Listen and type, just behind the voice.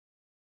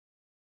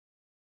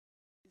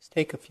Just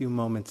take a few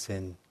moments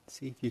and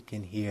see if you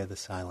can hear the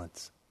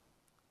silence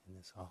in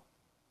this hall.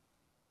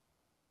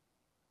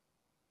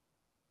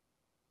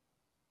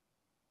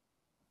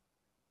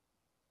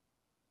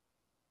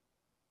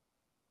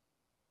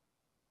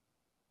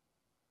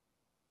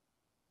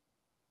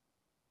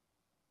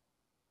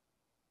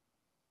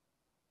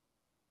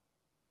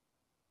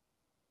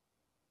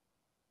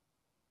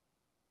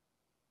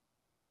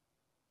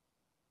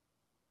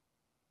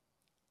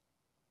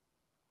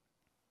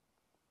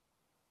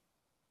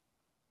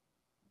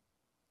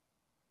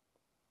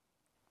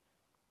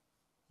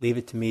 Leave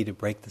it to me to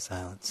break the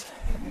silence.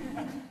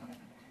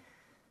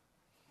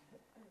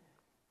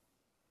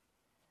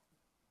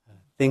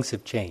 Things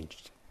have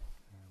changed,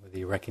 whether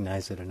you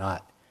recognize it or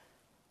not.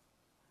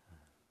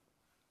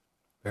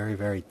 Very,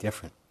 very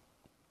different.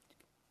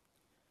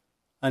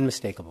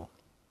 Unmistakable.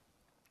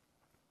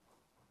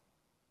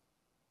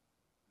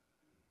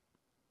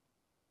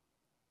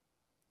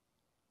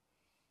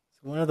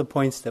 So one of the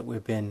points that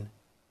we've been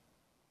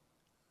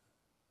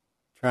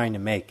trying to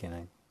make,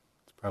 and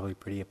it's probably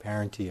pretty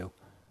apparent to you,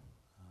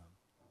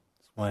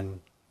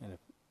 one kind of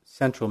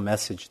central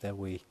message that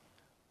we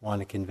want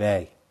to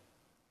convey,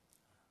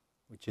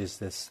 which is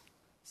this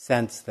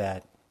sense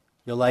that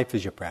your life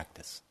is your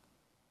practice.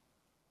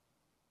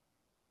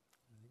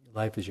 Your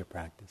life is your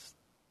practice.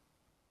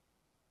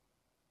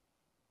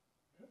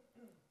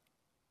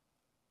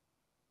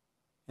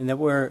 And that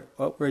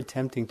what we're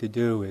attempting to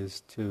do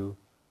is to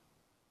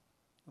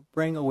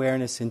bring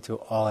awareness into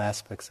all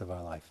aspects of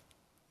our life,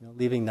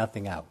 leaving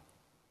nothing out.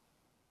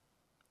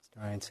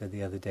 As Ryan said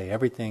the other day,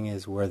 everything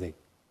is worthy.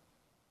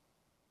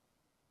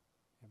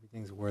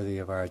 Everything's worthy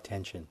of our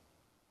attention.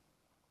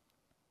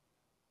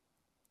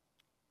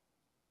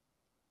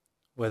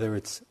 Whether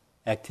it's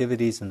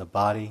activities in the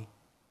body,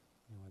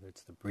 whether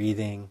it's the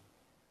breathing,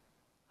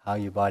 how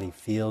your body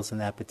feels in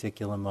that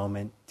particular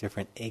moment,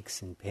 different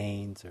aches and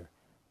pains or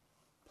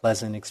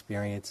pleasant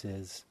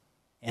experiences,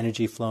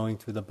 energy flowing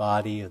through the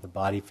body or the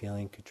body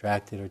feeling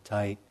contracted or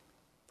tight,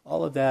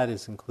 all of that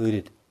is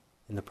included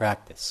in the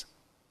practice.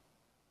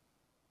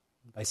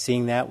 By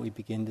seeing that, we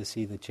begin to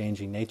see the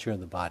changing nature of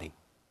the body.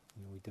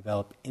 We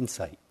develop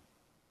insight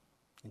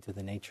into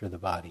the nature of the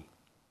body.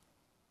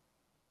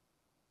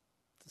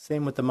 It's the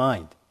same with the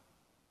mind.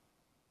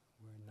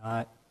 We're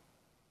not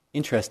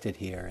interested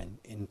here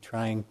in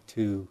trying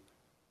to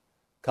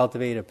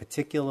cultivate a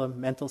particular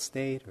mental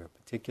state or a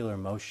particular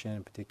emotion,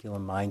 a particular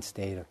mind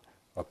state,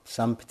 or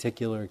some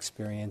particular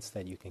experience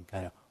that you can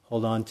kind of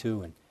hold on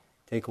to and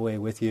take away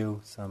with you,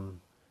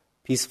 some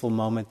peaceful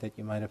moment that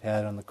you might have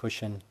had on the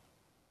cushion.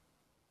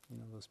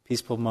 Those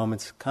peaceful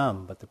moments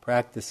come, but the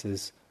practice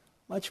is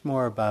much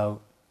more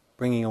about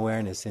bringing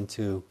awareness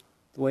into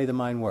the way the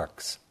mind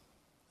works,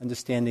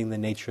 understanding the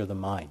nature of the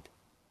mind,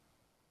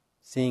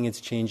 seeing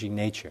its changing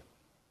nature,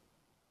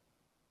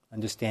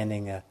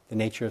 understanding the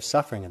nature of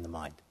suffering in the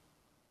mind,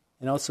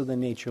 and also the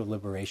nature of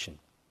liberation,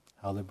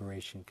 how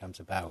liberation comes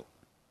about.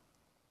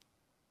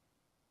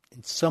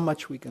 And so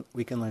much we can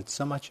learn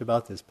so much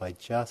about this by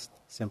just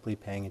simply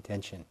paying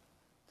attention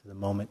to the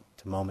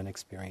moment-to-moment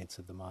experience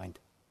of the mind.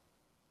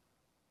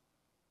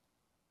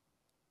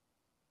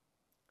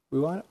 We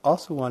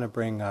also want to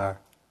bring our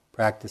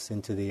practice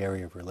into the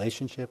area of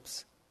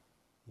relationships.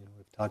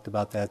 We've talked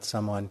about that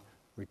some on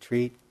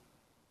retreat.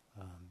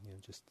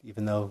 Just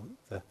even though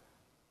the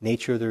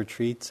nature of the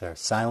retreats are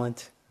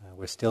silent,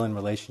 we're still in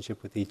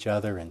relationship with each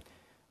other, and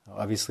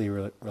obviously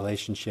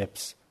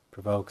relationships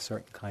provoke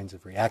certain kinds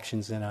of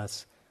reactions in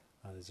us.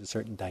 There's a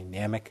certain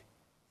dynamic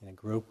in a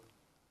group,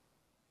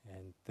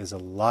 and there's a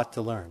lot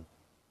to learn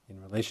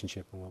in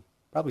relationship, and we'll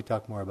probably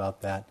talk more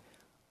about that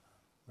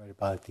right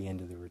about at the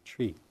end of the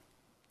retreat.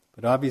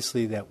 But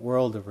obviously that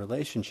world of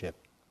relationship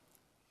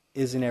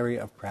is an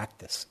area of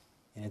practice,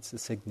 and it's a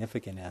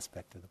significant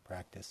aspect of the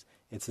practice.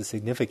 It's a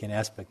significant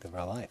aspect of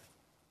our life.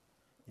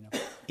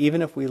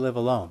 Even if we live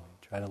alone,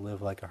 try to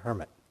live like a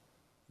hermit,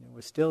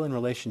 we're still in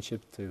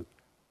relationship to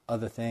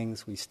other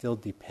things. We still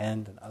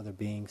depend on other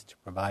beings to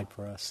provide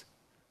for us.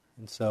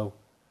 And so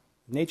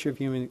the nature of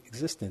human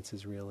existence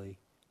is really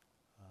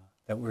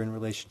that we're in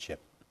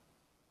relationship.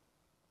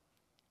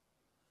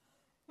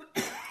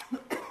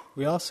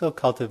 We're also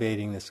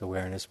cultivating this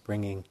awareness,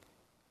 bringing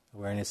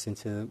awareness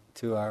into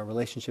our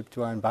relationship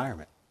to our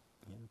environment,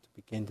 to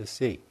begin to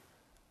see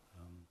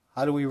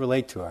how do we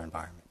relate to our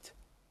environment.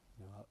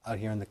 Out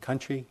here in the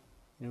country,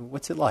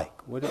 what's it like?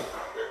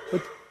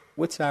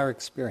 What's our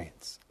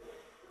experience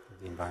of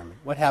the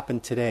environment? What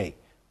happened today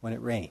when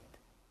it rained?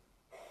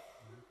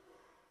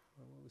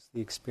 What was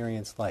the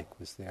experience like?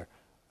 Was there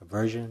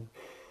aversion,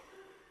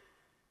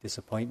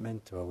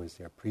 disappointment, or was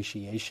there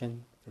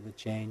appreciation for the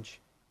change?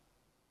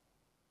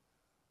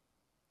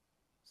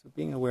 So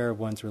being aware of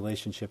one's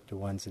relationship to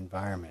one's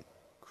environment,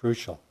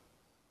 crucial.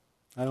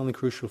 Not only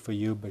crucial for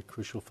you, but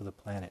crucial for the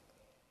planet.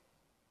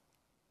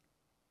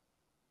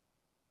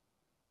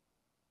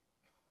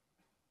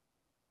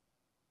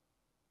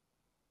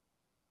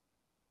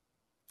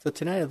 So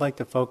tonight I'd like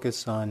to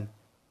focus on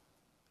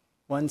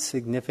one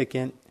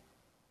significant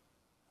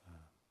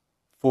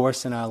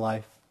force in our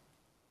life,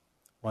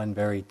 one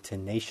very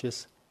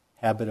tenacious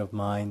habit of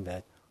mind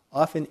that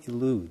often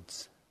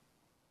eludes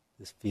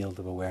this field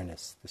of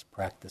awareness, this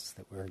practice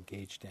that we're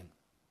engaged in.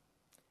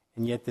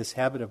 And yet this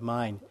habit of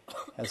mind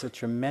has a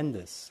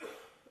tremendous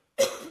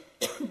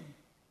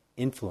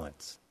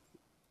influence.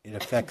 It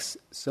affects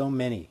so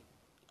many.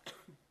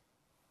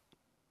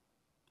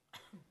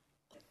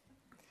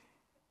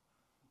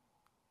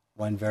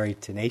 One very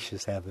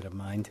tenacious habit of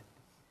mind,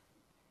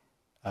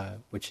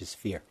 which is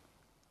fear.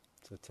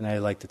 So tonight I'd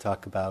like to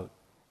talk about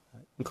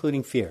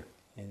including fear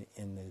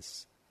in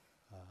this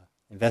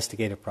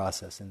investigative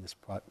process, in this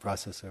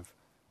process of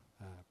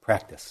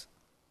practice.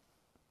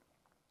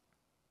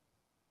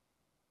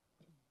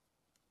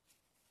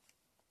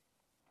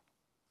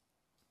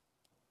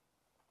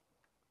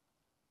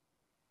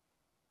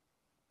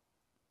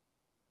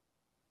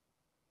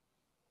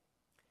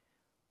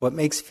 What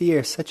makes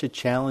fear such a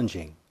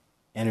challenging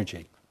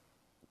energy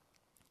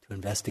to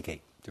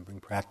investigate, to bring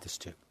practice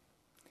to,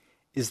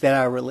 is that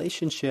our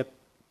relationship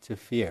to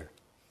fear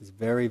is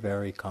very,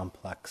 very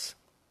complex.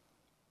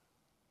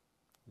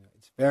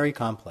 It's very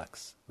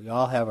complex. We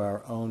all have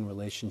our own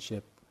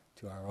relationship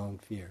to our own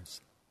fears.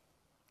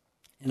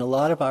 And a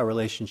lot of our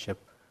relationship,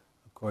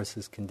 of course,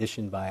 is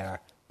conditioned by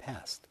our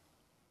past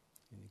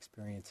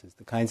experiences,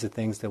 the kinds of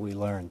things that we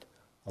learned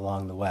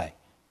along the way.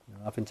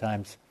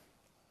 Oftentimes,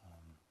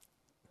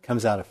 it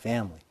comes out of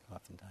family,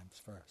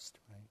 oftentimes first,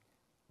 right?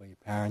 Where your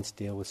parents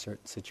deal with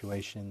certain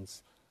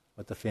situations,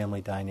 what the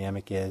family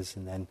dynamic is,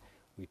 and then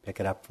we pick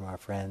it up from our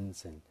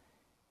friends and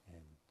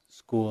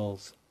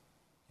schools.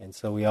 And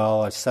so we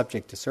all are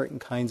subject to certain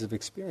kinds of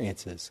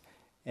experiences.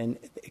 And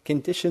it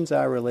conditions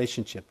our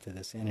relationship to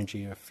this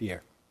energy of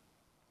fear.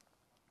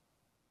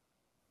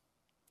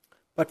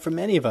 But for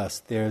many of us,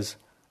 there's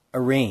a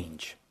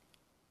range.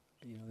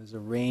 There's a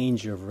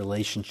range of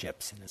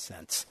relationships, in a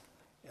sense,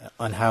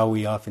 on how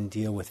we often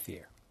deal with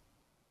fear.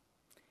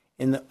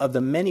 Of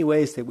the many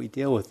ways that we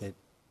deal with it,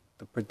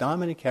 the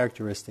predominant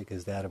characteristic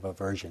is that of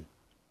aversion.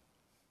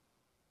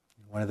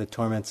 One of the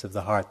torments of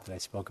the heart that I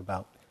spoke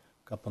about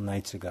a couple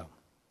nights ago,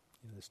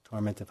 this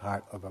torment of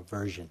heart of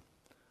aversion.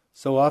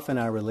 So often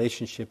our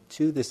relationship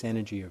to this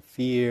energy of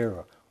fear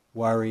or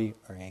worry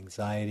or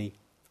anxiety,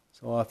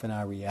 so often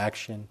our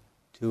reaction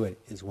to it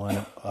is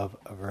one of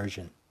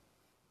aversion.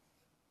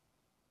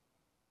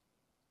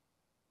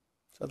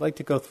 So I'd like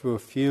to go through a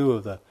few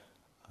of the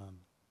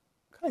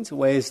kinds of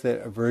ways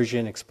that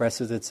aversion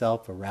expresses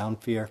itself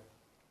around fear.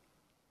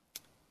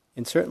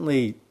 And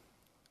certainly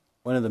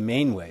one of the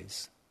main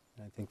ways,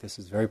 and I think this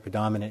is very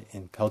predominant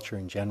in culture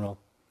in general,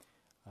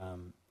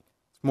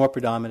 it's more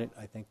predominant,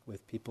 I think,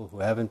 with people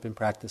who haven't been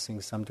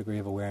practicing some degree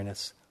of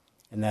awareness,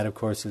 and that, of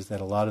course, is that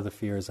a lot of the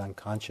fear is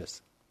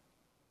unconscious.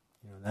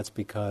 And that's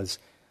because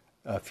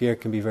fear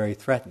can be very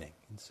threatening,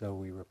 and so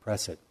we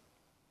repress it.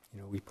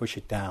 We push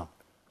it down.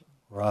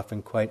 We're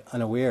often quite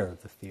unaware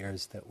of the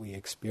fears that we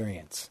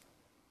experience,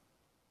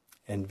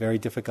 and very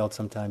difficult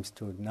sometimes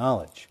to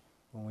acknowledge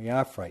when we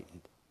are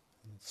frightened.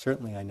 And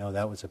certainly I know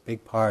that was a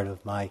big part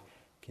of my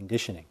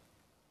conditioning.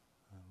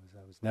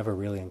 I was never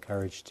really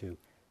encouraged to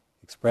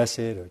express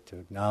it or to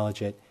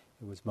acknowledge it.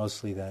 It was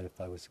mostly that if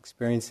I was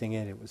experiencing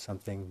it, it was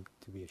something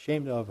to be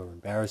ashamed of or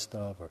embarrassed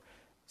of or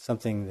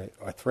something that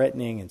or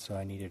threatening, and so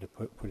I needed to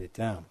put it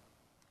down.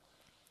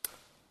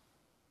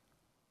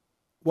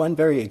 One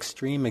very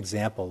extreme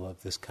example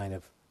of this kind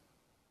of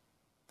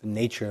the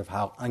nature of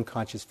how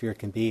unconscious fear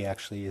can be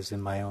actually is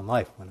in my own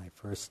life when I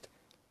first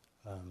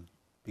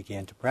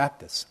began to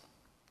practice.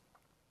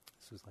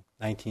 This was like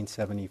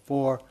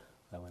 1974.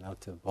 I went out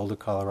to Boulder,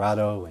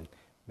 Colorado and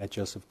met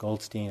Joseph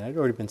Goldstein. I'd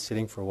already been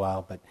sitting for a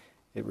while, but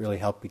it really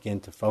helped begin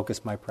to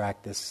focus my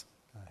practice,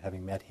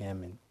 having met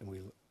him and we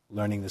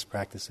learning this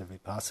practice of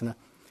Vipassana.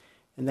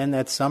 And then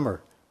that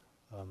summer,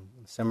 when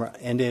the summer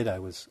ended, I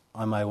was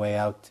on my way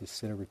out to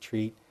sit a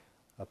retreat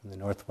up in the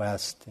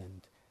Northwest,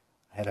 and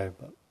I had a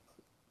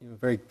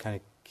very kind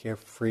of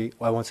carefree,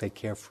 well, I won't say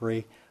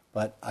carefree,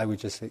 but I would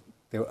just say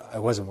I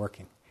wasn't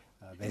working,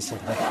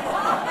 basically,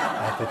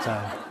 at the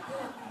time.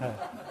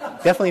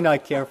 Definitely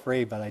not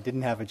carefree, but I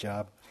didn't have a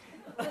job,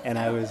 and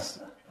I was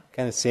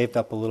kind of saved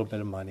up a little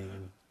bit of money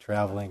and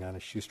traveling on a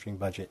shoestring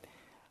budget.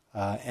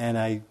 And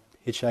I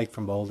hitchhiked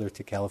from Boulder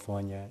to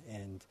California,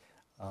 and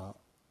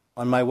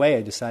on my way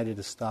I decided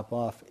to stop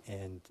off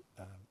and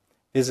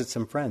visit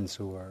some friends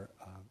who were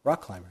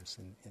rock climbers,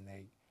 and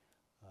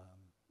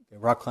they're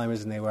rock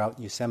climbers, and they were out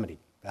in Yosemite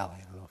Valley.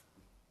 I don't know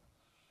if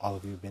all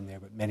of you have been there,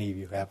 but many of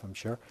you have, I'm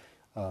sure.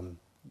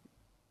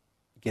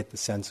 Get the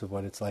sense of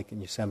what it's like in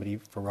Yosemite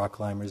for rock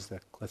climbers. The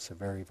cliffs are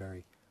very,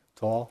 very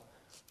tall,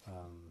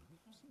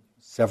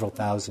 several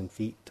thousand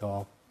feet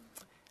tall.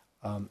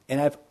 And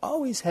I've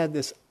always had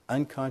this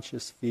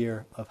unconscious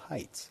fear of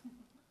heights.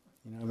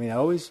 I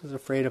always was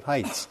afraid of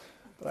heights.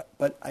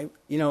 But I,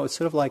 it's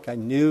sort of like I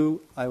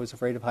knew I was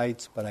afraid of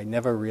heights, but I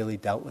never really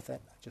dealt with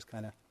it. I just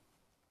kind of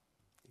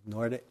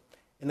ignored it.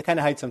 And the kind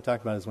of heights I'm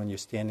talking about is when you're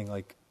standing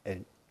like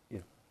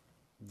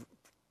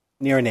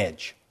near an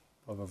edge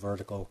of a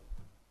vertical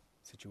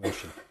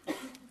situation. Like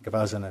if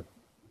I was on a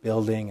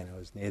building and I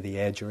was near the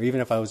edge, or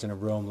even if I was in a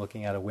room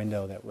looking out a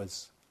window that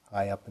was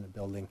high up in a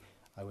building,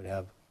 I would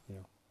would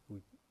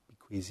be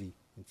queasy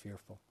and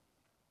fearful.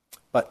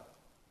 But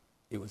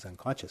it was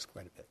unconscious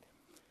quite a bit.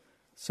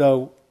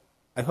 So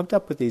I hooked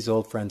up with these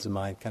old friends of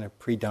mine, kind of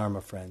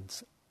pre-Dharma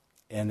friends,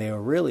 and they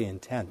were really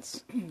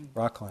intense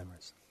rock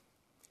climbers.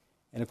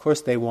 And of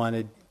course they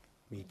wanted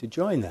me to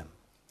join them.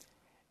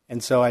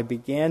 And so I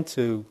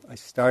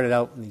started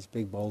out in these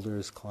big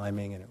boulders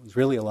climbing, and it was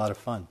really a lot of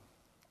fun.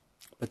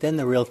 But then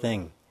the real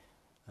thing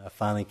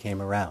finally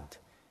came around,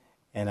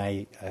 and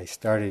I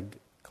started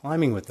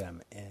climbing with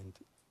them. And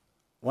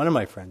one of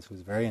my friends, who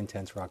was a very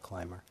intense rock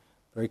climber,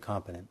 very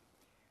competent,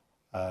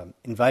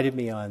 invited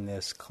me on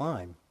this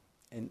climb,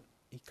 and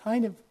he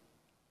kind of,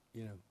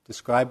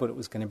 described what it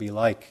was going to be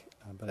like,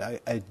 but I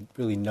had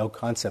really no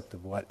concept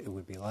of what it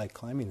would be like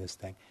climbing this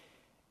thing.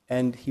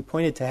 And he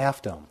pointed to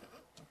Half Dome.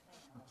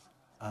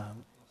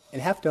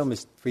 And Half Dome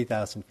is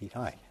 3,000 feet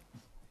high,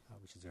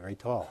 which is very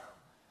tall.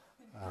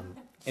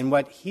 And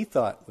what he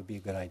thought would be a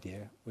good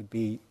idea would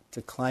be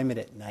to climb it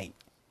at night.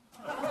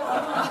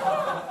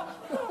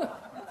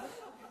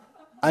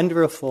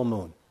 Under a full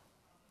moon.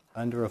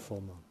 Under a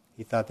full moon.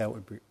 He thought that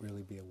would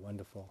really be a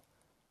wonderful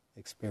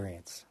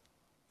experience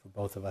for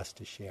both of us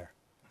to share.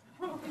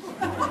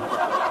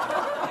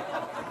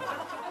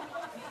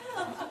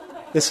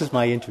 This is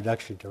my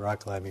introduction to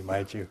rock climbing,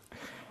 mind you.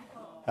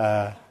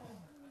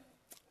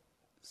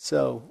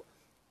 So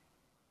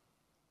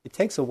it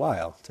takes a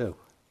while, too.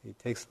 It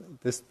takes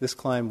this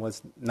climb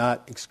was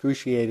not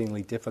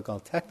excruciatingly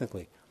difficult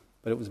technically,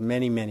 but it was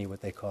many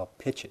what they call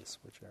pitches,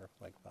 which are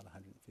like about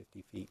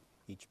 150 feet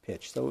each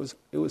pitch. So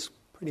it was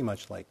pretty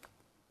much like,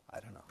 I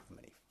don't know how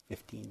many,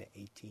 15 to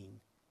 18,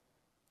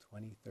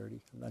 20,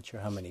 30, I'm not sure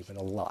how many, but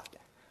a lot.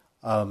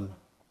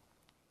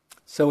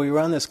 So we were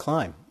on this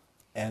climb,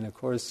 and of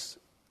course,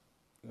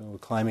 we're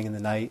climbing in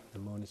the night, the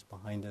moon is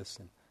behind us,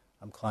 and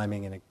I'm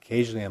climbing, and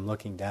occasionally I'm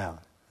looking down.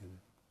 And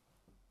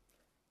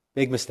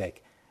big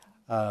mistake.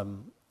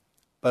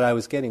 But I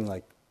was getting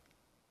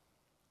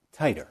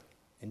tighter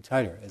and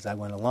tighter as I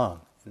went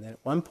along. And then at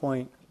one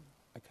point,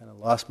 I kind of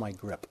lost my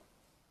grip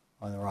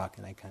on the rock,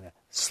 and I kind of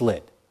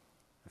slid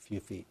a few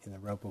feet. And the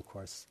rope, of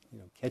course,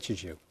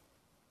 catches you.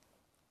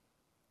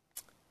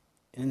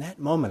 And in that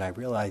moment, I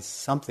realized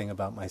something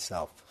about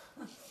myself,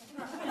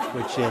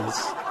 which is,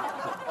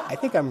 I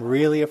think I'm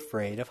really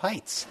afraid of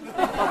heights.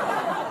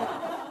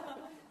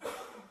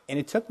 And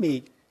it took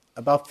me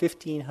about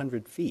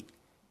 1,500 feet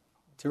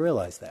to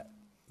realize that.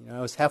 I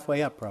was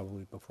halfway up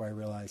probably before I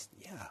realized,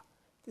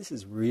 this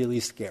is really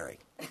scary.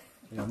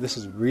 This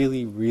is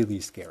really, really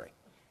scary.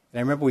 And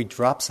I remember we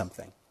dropped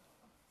something,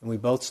 and we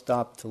both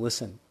stopped to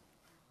listen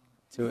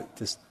to it,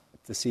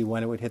 to see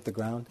when it would hit the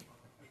ground,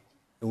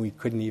 and we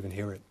couldn't even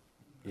hear it.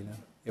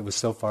 It was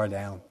so far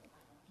down.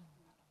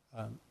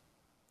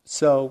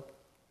 So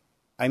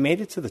I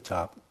made it to the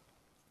top,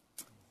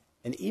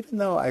 and even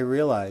though I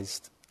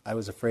realized I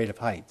was afraid of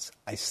heights,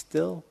 I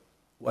still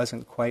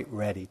wasn't quite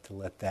ready to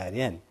let that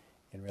in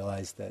and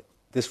realize that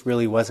this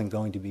really wasn't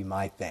going to be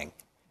my thing.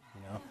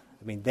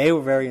 They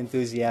were very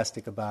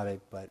enthusiastic about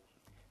it, but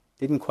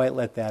didn't quite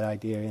let that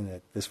idea in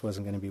that this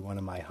wasn't going to be one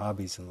of my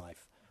hobbies in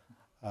life.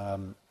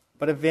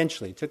 But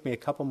eventually, it took me a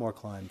couple more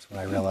climbs when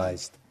I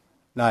realized,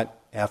 not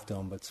Half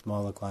Dome, but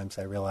smaller climbs,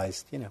 I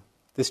realized,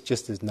 this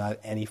just is not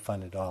any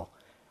fun at all.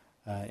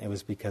 It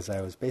was because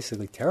I was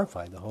basically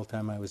terrified the whole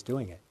time I was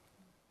doing it.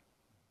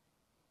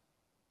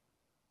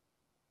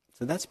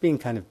 So that's being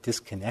kind of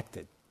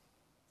disconnected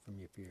from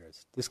your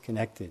fears,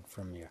 disconnected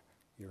from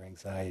your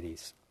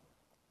anxieties.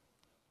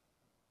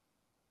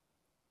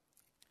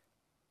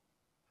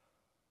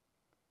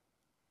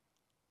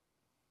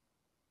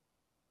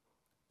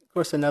 Of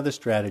course, another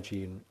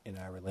strategy in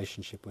our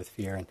relationship with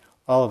fear, and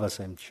all of us,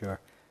 I'm sure,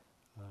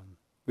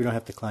 we don't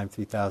have to climb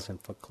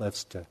 3,000-foot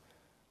cliffs to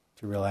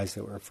realize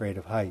that we're afraid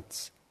of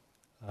heights.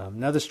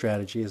 Another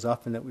strategy is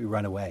often that we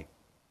run away.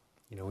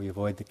 We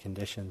avoid the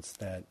conditions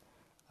that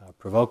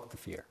provoke the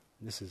fear.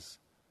 This is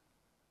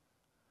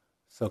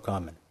so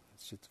common.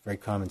 It's just a very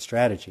common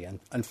strategy.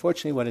 And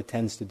unfortunately, what it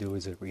tends to do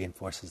is it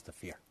reinforces the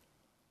fear.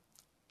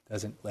 It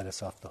doesn't let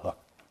us off the hook.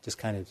 It just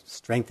kind of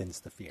strengthens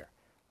the fear.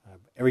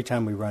 Every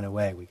time we run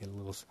away,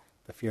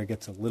 the fear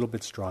gets a little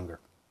bit stronger.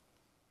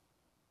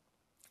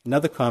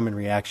 Another common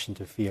reaction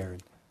to fear,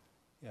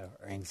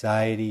 or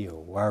anxiety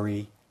or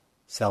worry,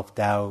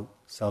 self-doubt,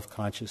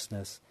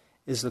 self-consciousness,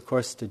 is, of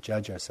course, to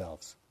judge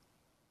ourselves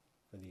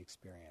for the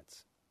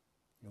experience.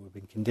 We've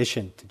been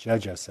conditioned to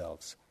judge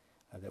ourselves,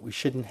 that we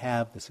shouldn't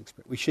have this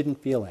experience. We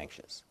shouldn't feel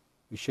anxious.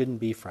 We shouldn't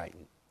be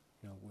frightened.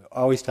 We're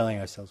always telling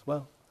ourselves,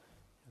 well,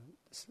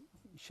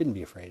 you shouldn't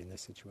be afraid in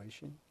this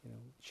situation. It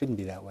shouldn't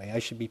be that way. I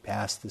should be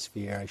past this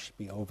fear. I should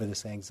be over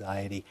this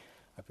anxiety.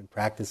 I've been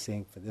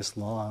practicing for this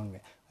long.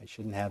 I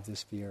shouldn't have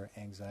this fear,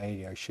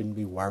 anxiety. I shouldn't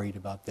be worried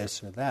about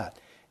this or that.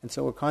 And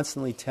so we're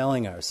constantly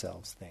telling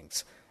ourselves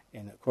things.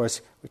 And of course,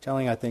 we're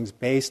telling our things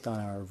based on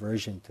our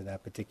aversion to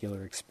that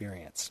particular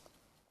experience.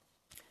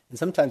 And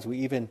sometimes we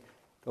even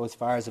go as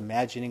far as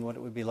imagining what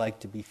it would be like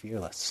to be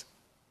fearless.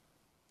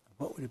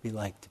 what would it be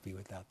like to be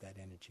without that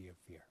energy of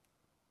fear?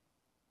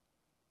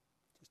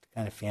 Just to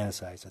kind of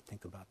fantasize or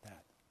think about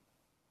that.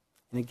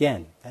 And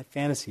again, that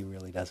fantasy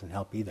really doesn't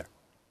help either.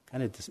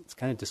 It's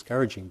kind of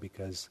discouraging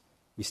because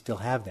we still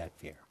have that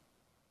fear.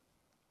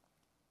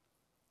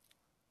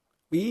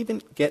 We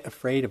even get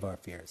afraid of our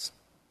fears.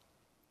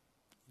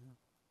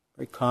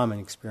 Very common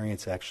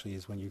experience actually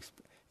is when you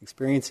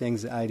experience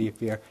anxiety or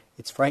fear,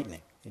 it's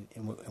frightening,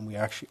 and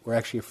we're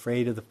actually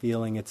afraid of the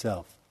feeling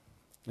itself.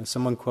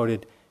 Someone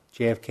quoted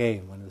JFK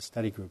in one of the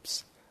study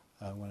groups,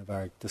 one of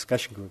our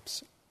discussion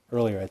groups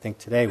earlier, I think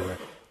today, where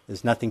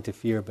there's nothing to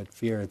fear but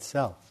fear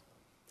itself.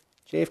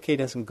 JFK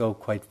doesn't go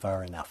quite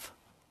far enough.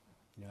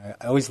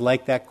 I always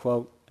like that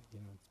quote.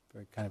 It's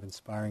very kind of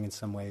inspiring in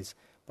some ways.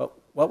 But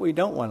what we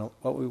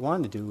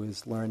want to do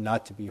is learn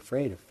not to be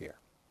afraid of fear,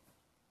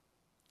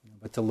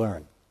 but to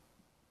learn,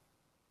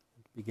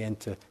 begin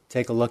to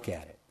take a look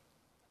at it,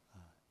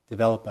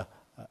 develop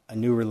a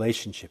new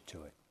relationship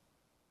to it.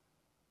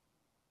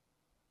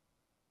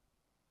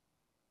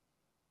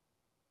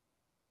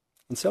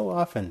 And so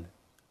often,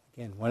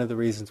 again, one of the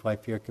reasons why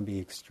fear can be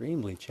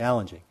extremely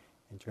challenging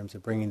in terms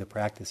of bringing the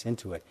practice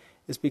into it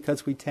is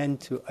because we tend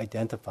to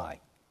identify.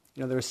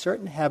 There are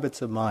certain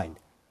habits of mind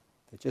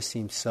that just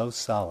seem so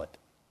solid,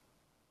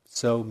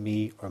 so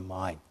me or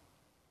mine.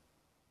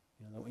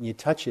 That when you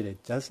touch it,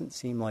 it doesn't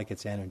seem like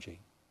it's energy.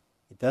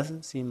 It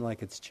doesn't seem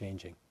like it's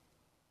changing.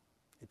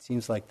 It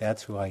seems like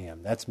that's who I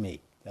am. That's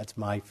me. That's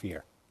my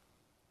fear.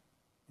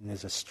 And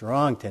there's a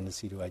strong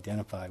tendency to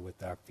identify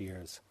with our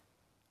fears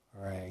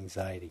or our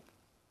anxiety.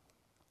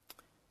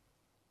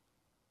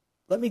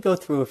 Let me go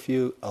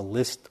through a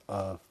list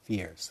of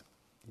fears.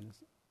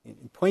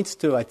 It points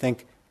to, I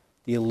think,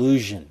 the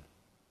illusion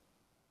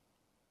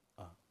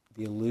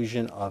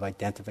of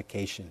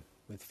identification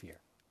with fear.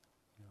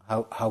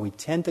 How we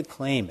tend to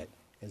claim it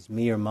as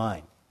me or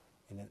mine.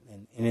 And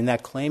in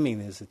that claiming,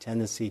 there's a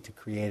tendency to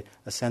create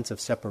a sense of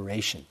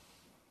separation.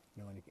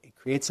 And it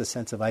creates a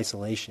sense of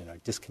isolation or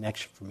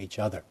disconnection from each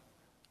other.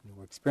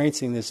 We're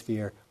experiencing this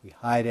fear, we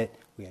hide it,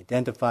 we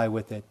identify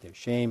with it, there's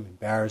shame,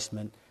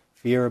 embarrassment,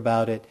 fear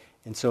about it,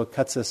 and so it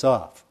cuts us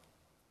off.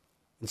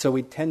 And so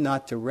we tend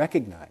not to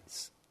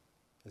recognize,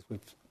 as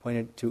we've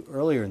pointed to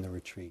earlier in the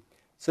retreat,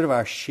 sort of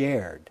our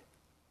shared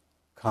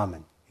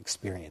common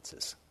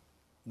experiences.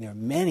 And there are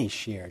many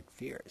shared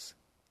fears.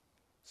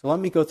 So let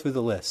me go through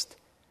the list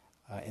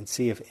and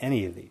see if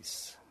any of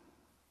these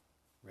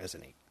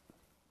resonate.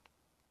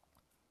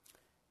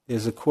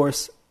 There's, of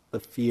course, the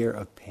fear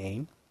of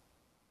pain,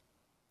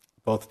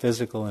 both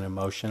physical and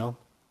emotional.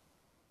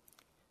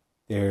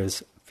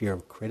 There's fear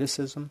of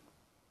criticism,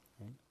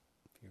 right?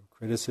 Fear of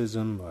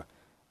criticism or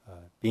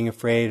being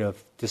afraid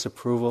of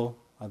disapproval,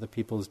 other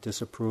people's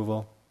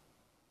disapproval.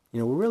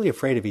 We're really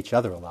afraid of each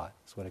other a lot,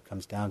 is what it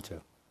comes down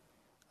to.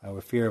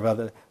 We're fear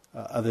of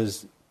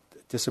others'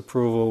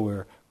 disapproval.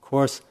 We're, of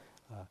course,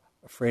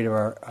 afraid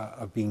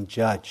of being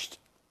judged.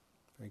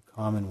 Very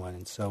common one.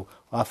 And so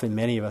often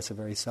many of us are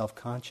very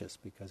self-conscious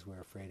because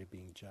we're afraid of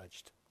being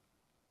judged.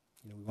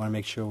 We want to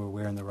make sure we're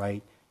wearing the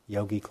right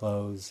yogi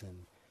clothes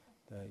and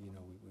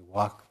we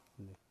walk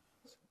in an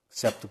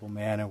acceptable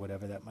manner,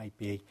 whatever that might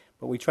be.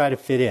 But we try to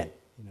fit in.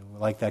 We're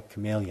like that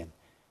chameleon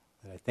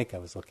that I think I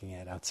was looking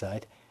at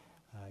outside.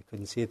 I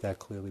couldn't see it that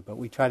clearly, but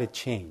we try to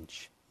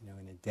change,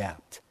 and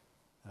adapt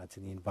to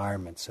the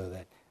environment so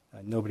that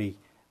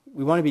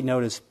we want to be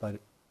noticed, but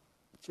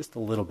just a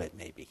little bit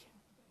maybe.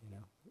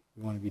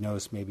 We want to be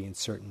noticed maybe in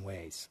certain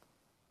ways.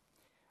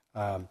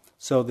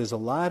 So there's a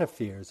lot of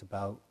fears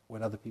about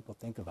what other people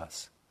think of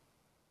us.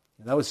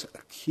 That was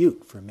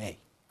acute for me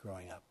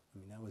growing up.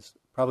 That was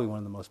probably one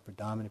of the most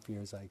predominant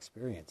fears I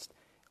experienced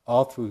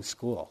all through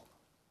school.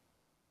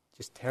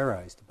 Just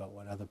terrorized about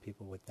what other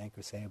people would think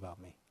or say about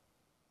me.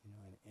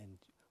 And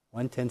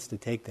one tends to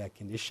take that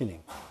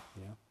conditioning,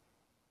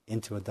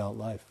 into adult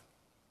life.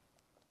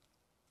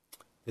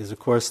 There's, of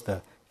course,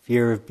 the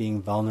fear of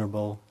being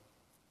vulnerable,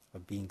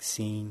 of being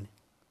seen.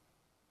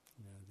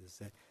 There's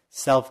the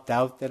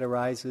self-doubt that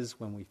arises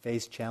when we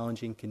face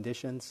challenging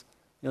conditions.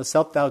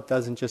 Self-doubt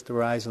doesn't just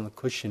arise on the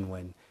cushion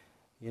when,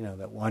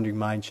 that wandering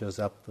mind shows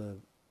up the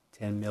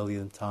 10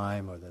 millionth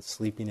time, or the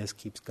sleepiness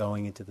keeps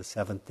going into the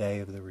 7th day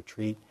of the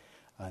retreat,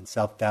 and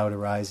self-doubt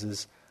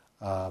arises.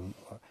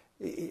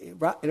 It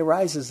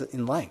arises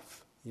in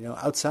life,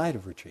 outside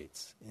of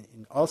retreats,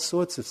 in all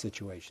sorts of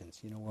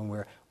situations.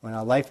 When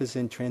our life is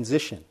in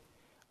transition,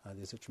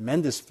 there's a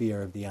tremendous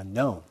fear of the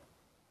unknown.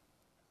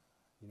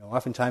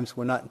 Oftentimes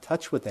we're not in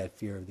touch with that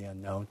fear of the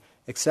unknown,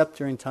 except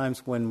during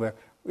times when we're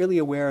really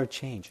aware of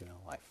change in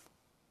our life.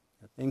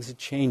 Things are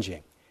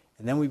changing.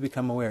 And then we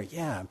become aware,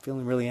 I'm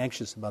feeling really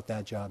anxious about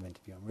that job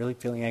interview. I'm really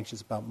feeling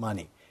anxious about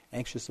money,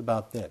 anxious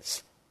about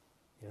this.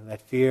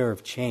 That fear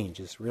of change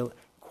is really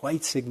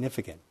quite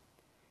significant.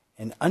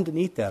 And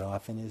underneath that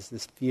often is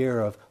this fear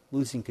of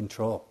losing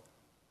control.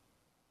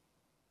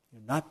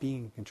 Not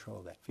being in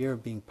control, that fear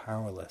of being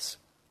powerless.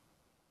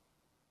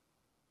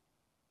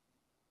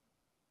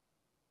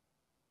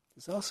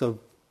 There's also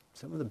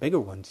some of the bigger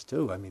ones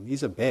too.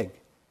 These are big.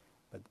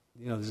 But,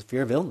 there's a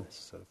fear of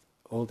illness, of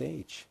old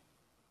age.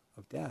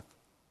 of death,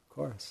 of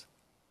course.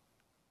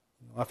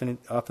 Often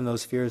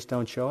those fears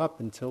don't show up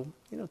until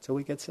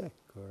we get sick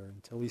or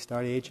until we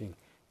start aging,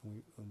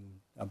 when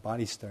our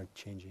bodies start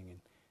changing and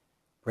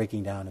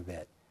breaking down a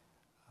bit.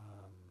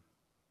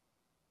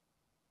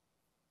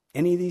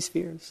 Any of these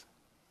fears?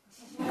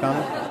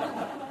 Comment?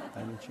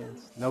 By any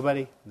chance?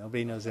 Nobody?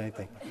 Nobody knows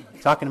anything. I'm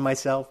talking to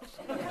myself.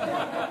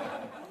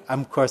 I'm,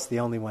 of course,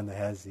 the only one that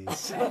has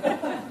these.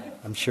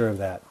 I'm sure of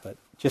that, but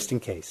just in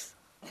case.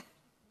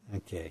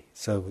 Okay,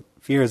 so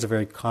fear is a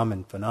very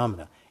common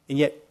phenomena. And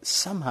yet,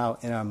 somehow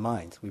in our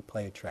minds, we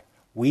play a trick.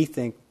 We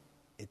think,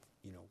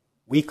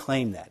 we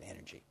claim that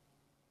energy.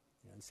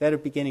 Instead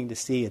of beginning to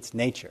see its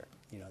nature,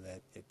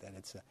 that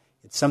it's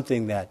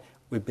something that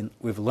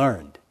we've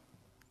learned.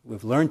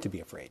 We've learned to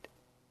be afraid.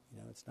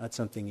 It's not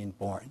something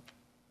inborn.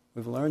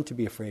 We've learned to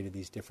be afraid of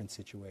these different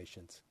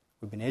situations.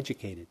 We've been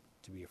educated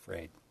to be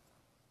afraid.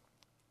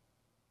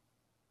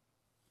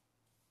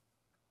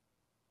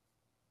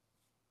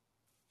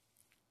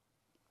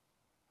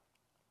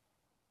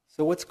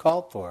 So what's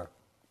called for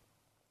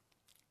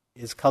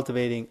is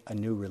cultivating a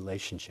new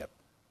relationship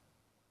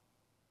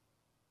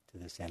to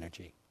this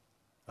energy,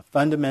 a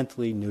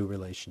fundamentally new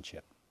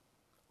relationship,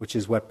 which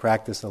is what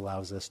practice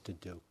allows us to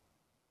do.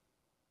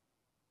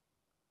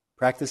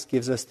 Practice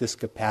gives us this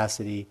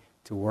capacity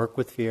to work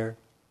with fear,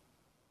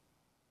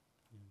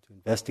 to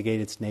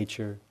investigate its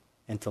nature,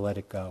 and to let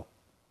it go.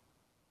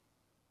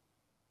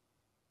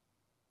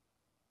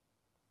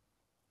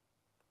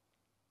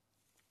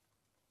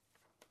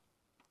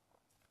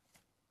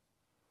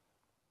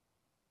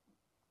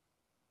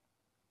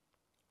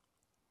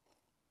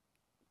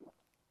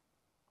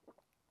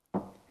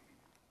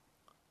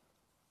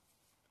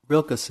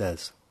 Rilke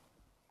says,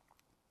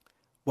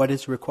 "What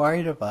is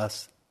required of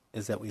us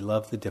is that we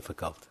love the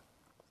difficult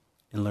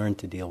and learn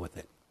to deal with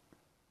it.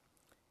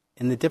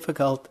 In the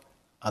difficult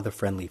are the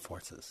friendly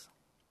forces,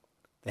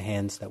 the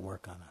hands that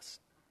work on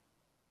us.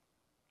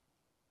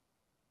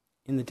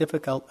 In the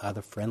difficult are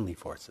the friendly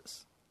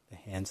forces, the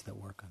hands that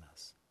work on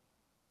us."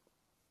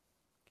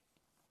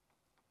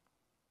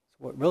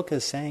 So what Rilke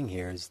is saying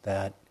here is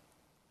that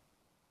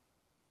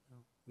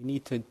we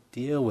need to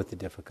deal with the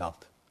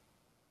difficult,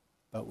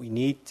 but we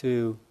need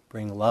to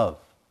bring love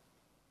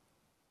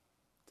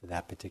to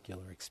that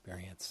particular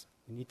experience.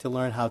 We need to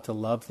learn how to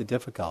love the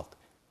difficult.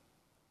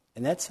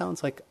 And that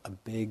sounds like a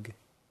big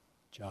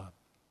job.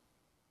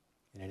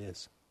 And it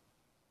is.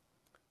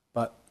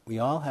 But we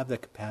all have the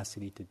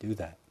capacity to do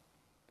that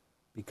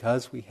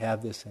because we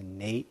have this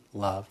innate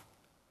love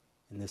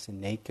and this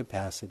innate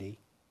capacity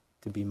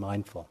to be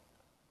mindful,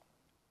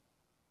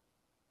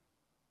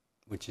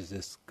 which is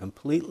this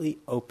completely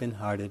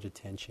open-hearted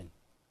attention,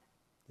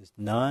 this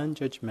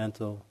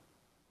non-judgmental,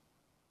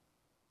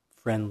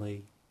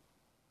 friendly,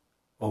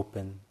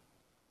 open,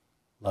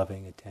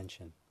 loving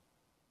attention.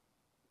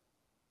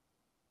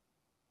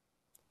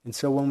 And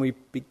so when we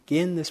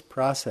begin this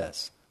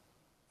process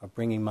of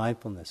bringing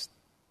mindfulness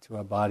to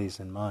our bodies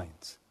and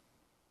minds,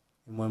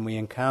 and when we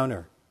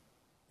encounter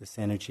this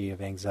energy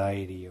of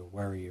anxiety or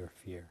worry or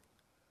fear,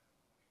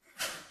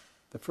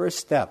 the first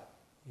step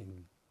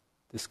in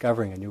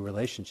discovering a new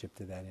relationship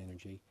to that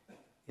energy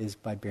is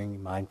by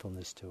bringing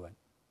mindfulness to it.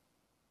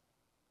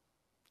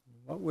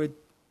 What we're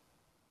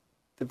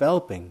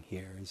developing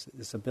here is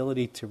this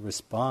ability to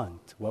respond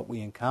to what we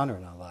encounter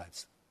in our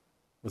lives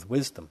with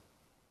wisdom,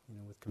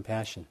 with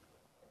compassion.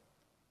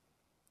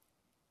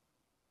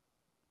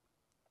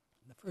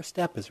 The first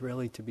step is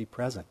really to be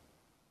present.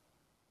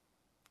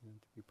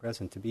 To be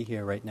present, to be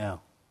here right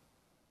now,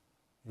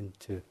 and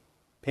to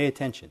pay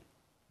attention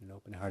in an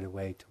open-hearted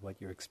way to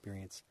what your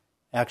experience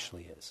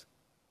actually is.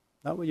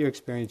 Not what your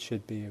experience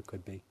should be or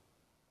could be,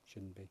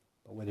 shouldn't be,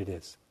 but what it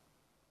is,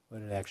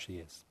 what it actually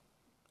is.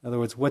 In other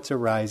words, what's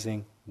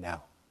arising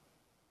now.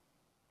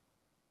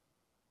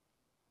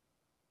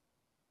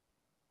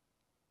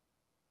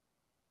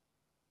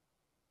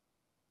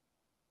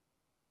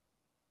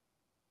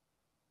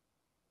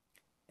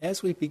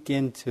 As we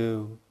begin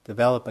to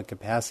develop a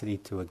capacity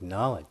to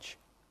acknowledge,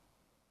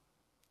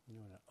 in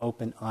an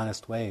open,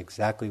 honest way,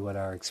 exactly what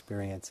our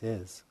experience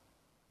is,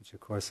 which of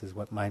course is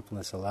what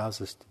mindfulness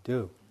allows us to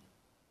do,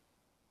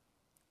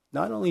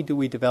 not only do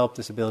we develop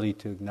this ability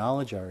to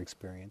acknowledge our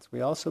experience,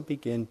 we also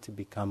begin to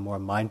become more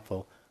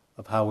mindful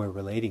of how we're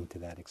relating to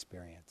that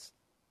experience.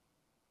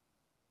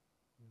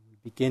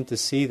 We begin to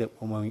see that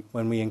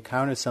when we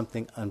encounter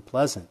something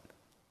unpleasant,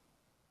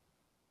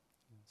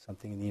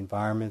 something in the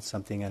environment,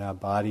 something in our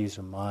bodies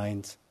or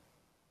minds,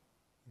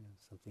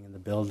 something in the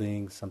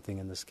building, something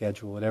in the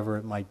schedule, whatever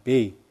it might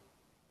be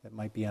that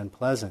might be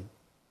unpleasant,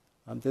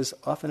 there's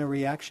often a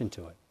reaction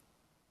to it.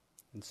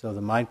 And so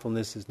the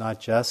mindfulness is not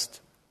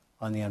just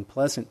on the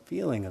unpleasant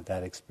feeling of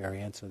that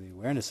experience or the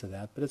awareness of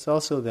that, but it's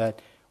also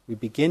that we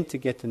begin to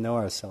get to know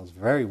ourselves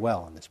very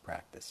well in this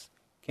practice.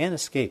 Can't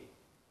escape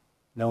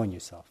knowing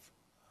yourself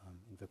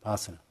in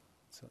Vipassana.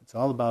 So it's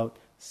all about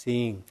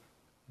seeing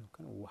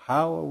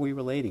how are we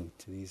relating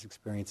to these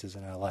experiences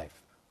in our life.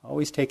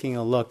 Always taking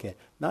a look at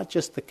not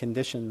just the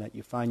condition that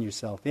you find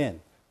yourself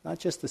in, not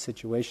just the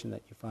situation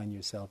that you find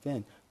yourself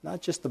in,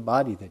 not just the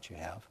body that you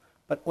have,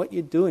 but what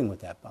you're doing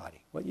with that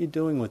body, what you're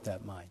doing with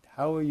that mind.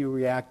 How are you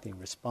reacting,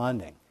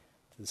 responding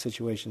to the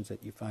situations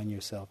that you find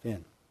yourself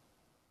in?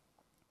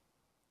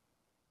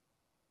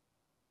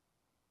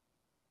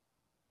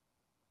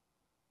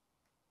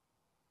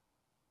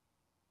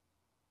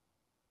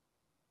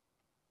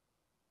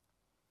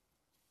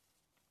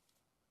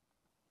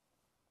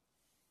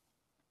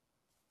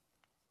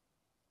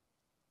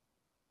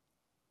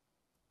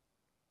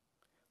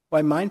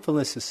 Why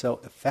mindfulness is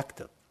so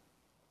effective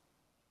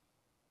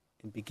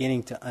in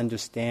beginning to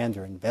understand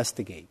or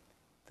investigate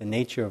the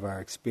nature of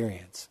our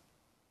experience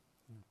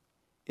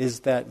is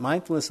that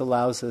mindfulness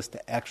allows us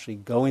to actually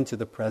go into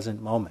the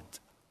present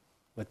moment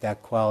with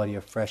that quality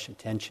of fresh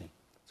attention.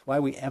 That's why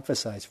we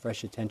emphasize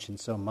fresh attention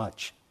so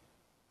much.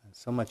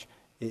 So much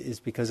is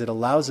because it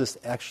allows us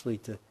actually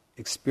to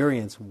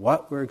experience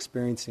what we're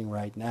experiencing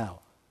right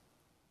now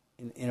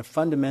in a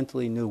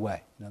fundamentally new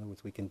way. In other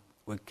words,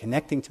 we're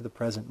connecting to the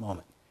present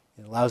moment.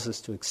 It allows us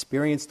to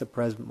experience the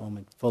present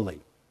moment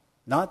fully,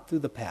 not through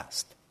the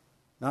past,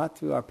 not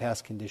through our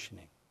past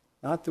conditioning,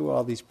 not through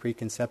all these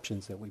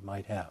preconceptions that we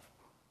might have.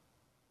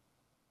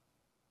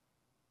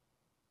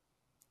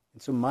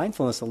 And so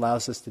mindfulness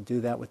allows us to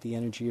do that with the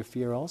energy of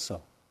fear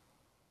also.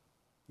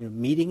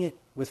 Meeting it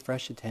with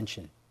fresh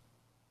attention.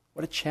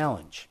 What a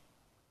challenge.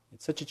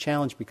 It's such a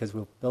challenge because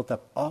we've built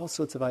up all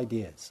sorts of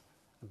ideas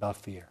about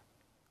fear,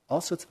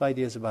 all sorts of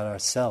ideas about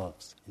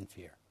ourselves in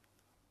fear.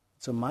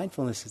 So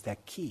mindfulness is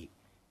that key.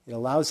 It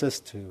allows us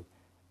to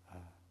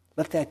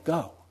let that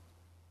go.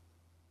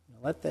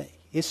 Let the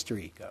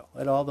history go.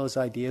 Let all those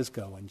ideas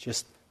go and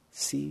just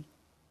see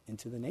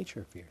into the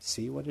nature of fear.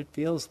 See what it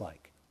feels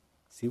like.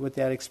 See what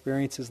that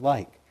experience is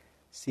like.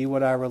 See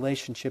what our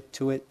relationship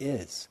to it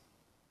is.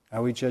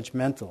 Are we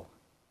judgmental?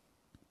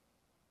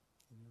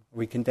 Are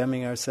we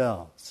condemning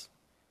ourselves?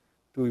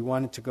 Do we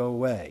want it to go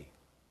away?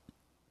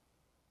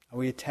 Are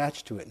we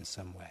attached to it in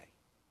some way?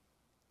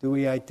 Do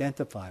we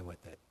identify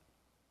with it?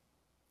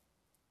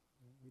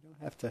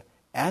 Have to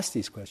ask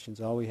these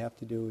questions. All we have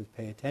to do is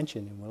pay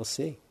attention, and we'll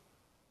see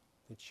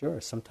that sure,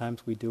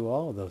 sometimes we do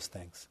all of those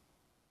things.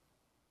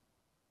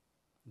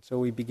 And so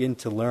we begin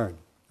to learn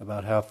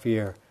about how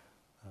fear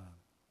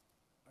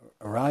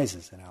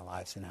arises in our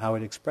lives and how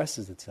it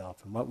expresses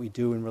itself and what we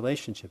do in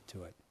relationship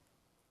to it,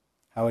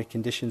 how it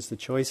conditions the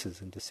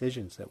choices and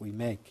decisions that we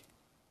make.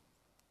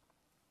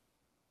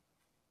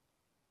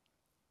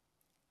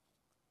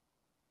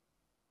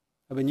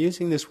 I've been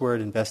using this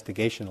word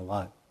investigation a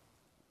lot.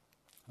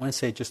 I want to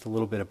say just a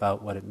little bit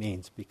about what it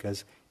means,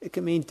 because it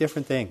can mean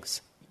different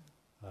things,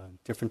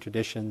 different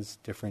traditions,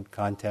 different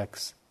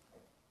contexts.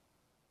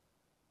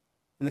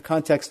 In the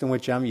context in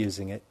which I'm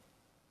using it,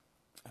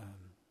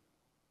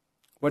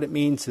 what it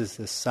means is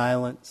this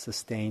silent,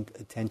 sustained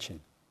attention.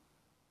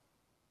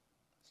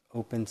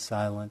 Open,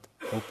 silent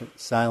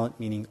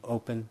meaning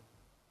open,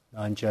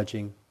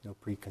 non-judging, no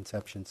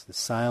preconceptions. The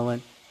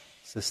silent,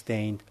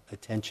 sustained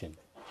attention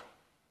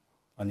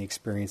on the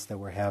experience that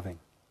we're having.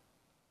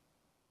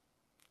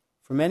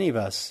 For many of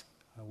us,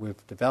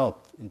 we've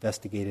developed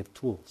investigative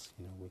tools,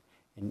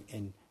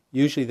 and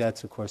usually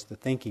that's, of course, the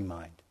thinking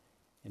mind.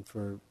 And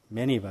for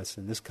many of us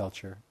in this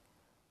culture,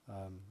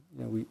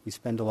 we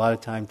spend a lot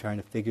of time trying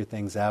to figure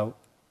things out.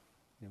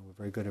 We're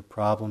very good at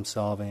problem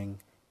solving,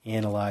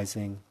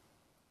 analyzing,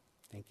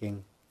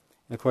 thinking.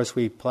 And of course,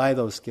 we apply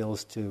those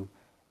skills to,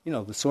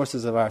 the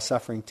sources of our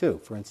suffering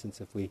too. For instance,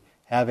 if we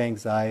have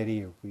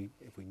anxiety, or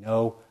if we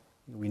know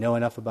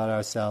enough about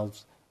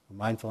ourselves, we're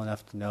mindful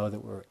enough to know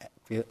that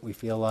we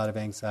feel a lot of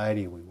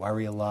anxiety, we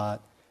worry a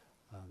lot,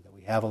 that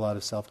we have a lot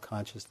of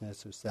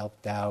self-consciousness or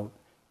self-doubt,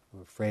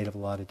 we're afraid of a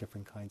lot of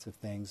different kinds of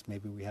things,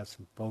 maybe we have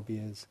some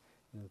phobias,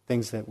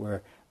 things that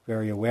we're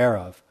very aware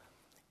of.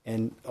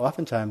 And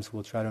oftentimes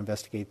we'll try to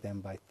investigate them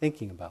by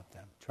thinking about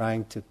them,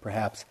 trying to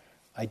perhaps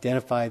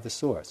identify the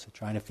source, or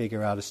trying to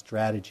figure out a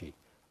strategy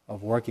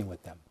of working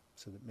with them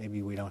so that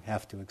maybe we don't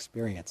have to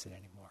experience it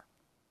anymore.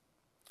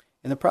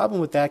 And the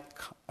problem with that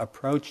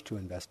approach to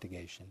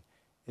investigation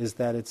is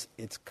that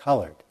it's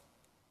colored.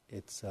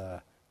 It's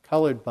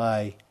colored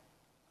by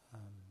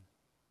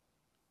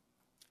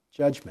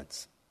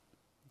judgments.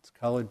 It's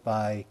colored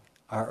by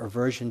our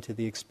aversion to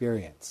the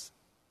experience.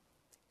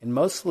 And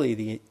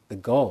mostly the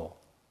goal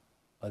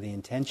or the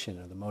intention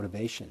or the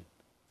motivation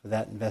for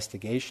that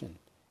investigation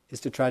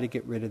is to try to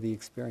get rid of the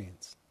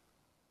experience.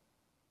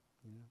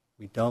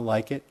 We don't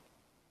like it,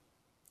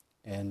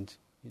 and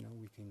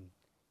we can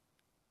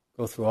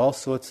go through all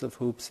sorts of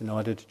hoops in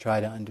order to try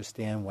to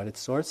understand what its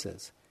source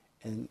is.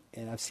 And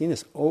I've seen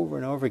this over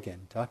and over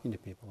again, talking to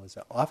people, is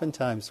that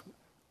oftentimes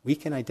we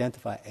can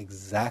identify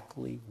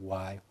exactly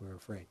why we're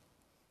afraid.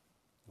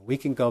 We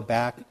can go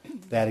back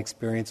to that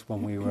experience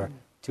when we were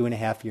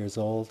 2.5 years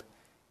old,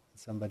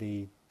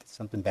 somebody did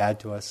something bad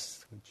to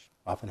us, which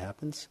often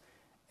happens,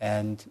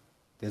 and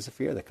there's a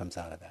fear that comes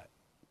out of that.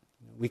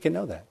 We can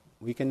know that.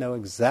 We can know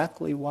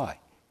exactly why.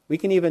 We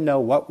can even know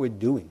what we're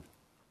doing.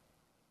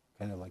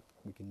 Kind of like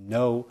we can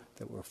know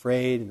that we're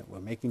afraid and that we're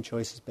making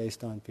choices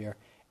based on fear.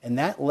 And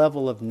that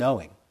level of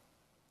knowing,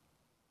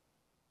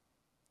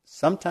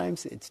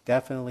 Sometimes it's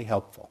definitely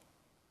helpful,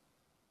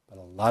 but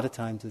a lot of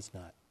times it's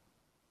not,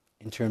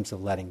 in terms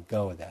of letting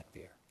go of that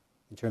fear,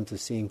 in terms of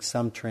seeing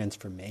some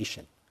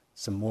transformation,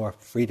 some more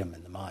freedom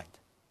in the mind.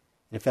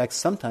 And in fact,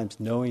 sometimes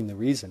knowing the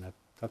reason, I've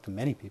talked to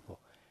many people,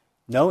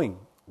 knowing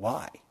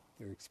why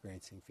they're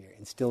experiencing fear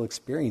and still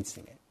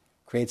experiencing it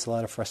creates a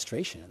lot of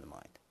frustration in the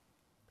mind.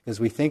 Because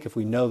we think if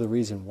we know the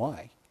reason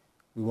why,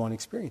 we won't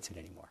experience it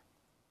anymore.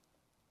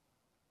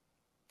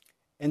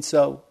 And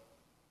so,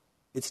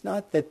 it's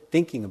not that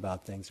thinking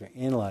about things or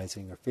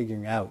analyzing or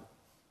figuring out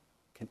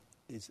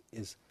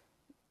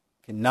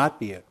cannot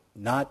be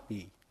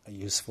a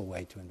useful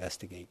way to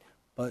investigate,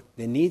 but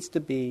there needs to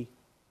be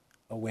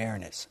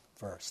awareness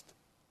first.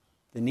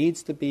 There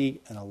needs to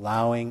be an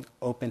allowing,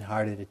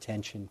 open-hearted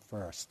attention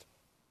first.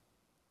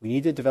 We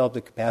need to develop the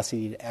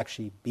capacity to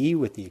actually be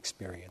with the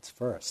experience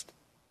first.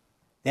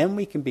 Then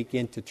we can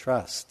begin to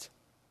trust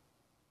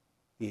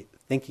the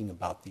thinking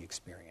about the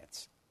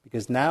experience.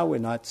 Because now we're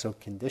not so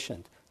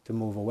conditioned to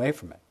move away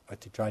from it or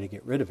to try to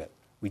get rid of it.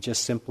 We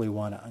just simply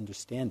want to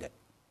understand it.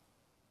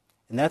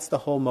 And that's the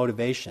whole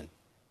motivation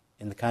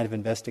in the kind of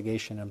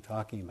investigation I'm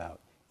talking about.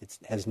 It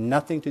has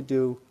nothing to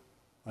do,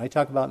 when I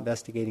talk about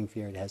investigating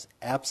fear, it has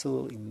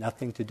absolutely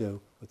nothing to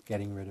do with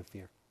getting rid of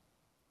fear.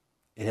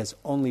 It has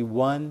only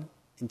one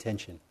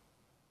intention,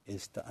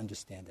 is to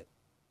understand it,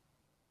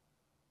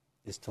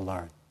 is to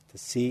learn, to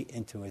see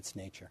into its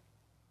nature.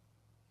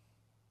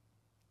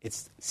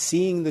 It's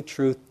seeing the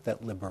truth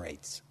that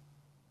liberates.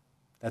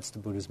 That's the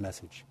Buddha's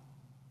message.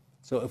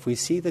 So if we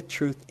see the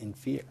truth in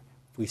fear,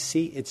 if we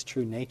see its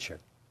true nature,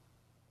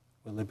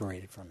 we're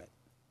liberated from it.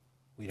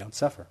 We don't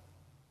suffer.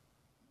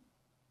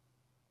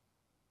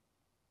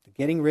 The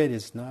getting rid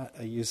is not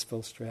a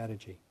useful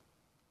strategy.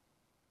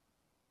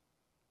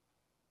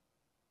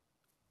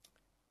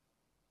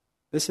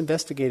 This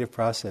investigative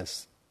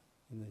process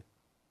in the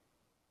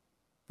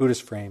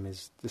Buddhist frame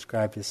is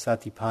described as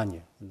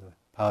satipanya in the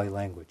Pali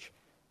language.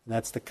 And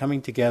that's the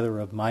coming together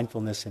of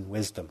mindfulness and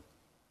wisdom.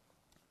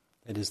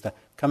 It is the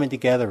coming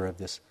together of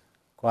this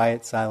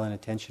quiet, silent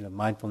attention of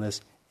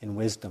mindfulness and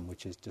wisdom,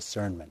 which is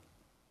discernment.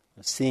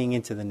 Seeing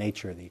into the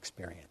nature of the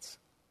experience.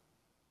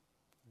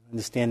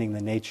 Understanding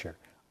the nature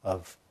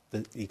of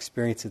the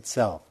experience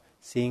itself.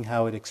 Seeing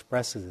how it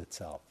expresses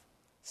itself.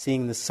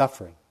 Seeing the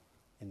suffering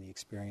in the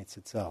experience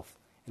itself.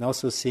 And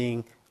also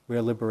seeing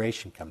where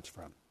liberation comes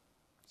from.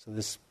 So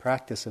this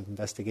practice of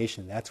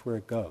investigation, that's where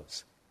it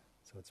goes.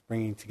 So it's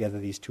bringing together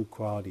these two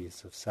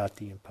qualities of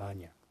sati and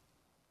panya.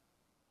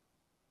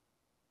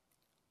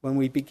 When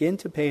we begin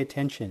to pay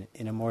attention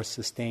in a more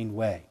sustained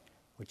way,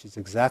 which is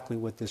exactly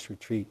what this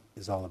retreat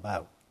is all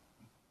about.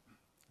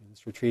 And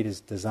this retreat is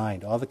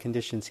designed, all the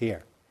conditions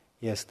here,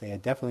 yes, they are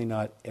definitely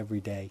not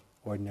everyday,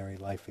 ordinary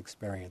life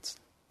experience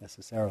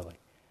necessarily.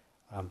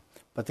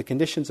 But the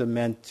conditions are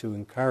meant to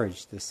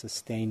encourage this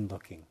sustained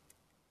looking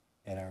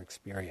at our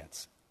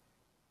experience.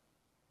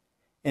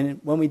 And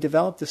when we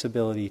develop this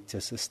ability to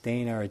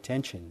sustain our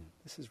attention,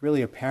 this is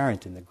really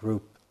apparent in the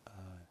group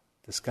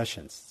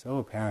discussions. So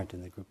apparent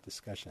in the group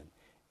discussion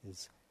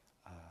is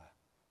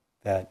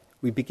that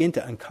we begin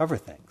to uncover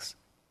things.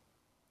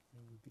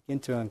 We begin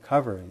to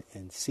uncover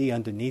and see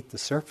underneath the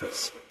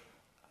surface.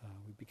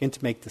 We begin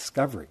to make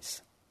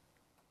discoveries.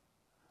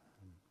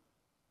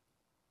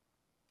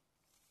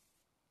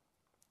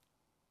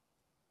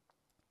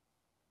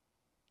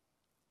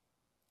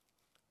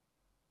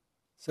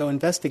 So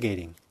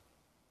investigating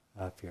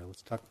fear.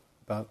 Let's talk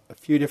about a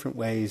few different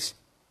ways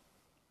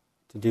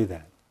to do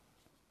that.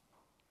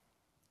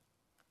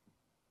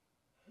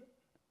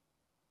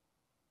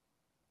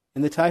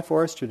 In the Thai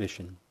forest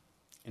tradition,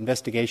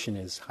 investigation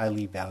is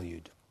highly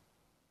valued.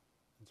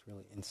 It's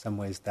really, in some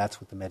ways, that's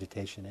what the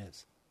meditation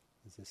is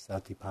this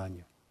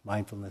satipanya,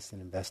 mindfulness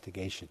and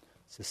investigation,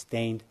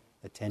 sustained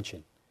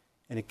attention.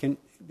 And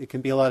there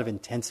can be a lot of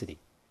intensity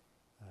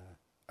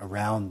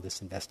around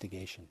this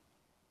investigation.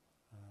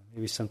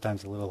 Maybe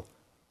sometimes a little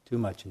too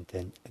much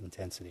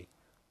intensity.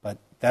 But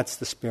that's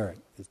the spirit.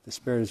 The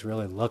spirit is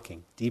really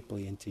looking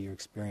deeply into your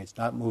experience,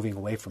 not moving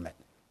away from it,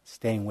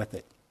 staying with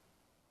it.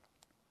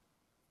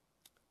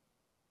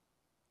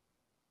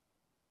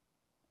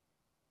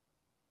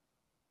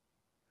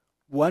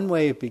 One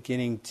way of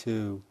beginning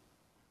to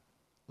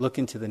look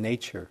into the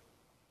nature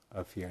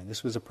of fear, and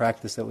this was a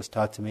practice that was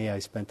taught to me. I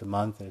spent a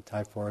month in a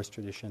Thai forest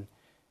tradition,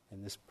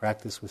 and this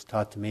practice was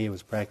taught to me. It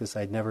was a practice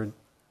I'd never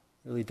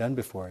really done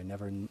before. I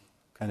never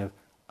kind of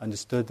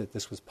understood that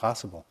this was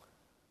possible.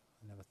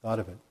 I never thought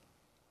of it.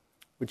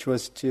 Which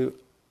was to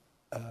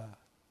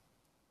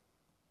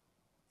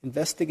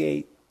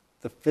investigate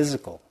the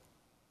physical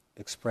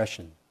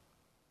expression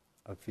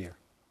of fear,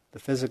 the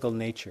physical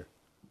nature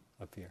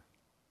of fear.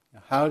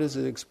 Now, how does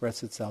it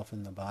express itself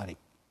in the body?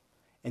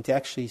 And to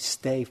actually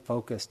stay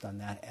focused on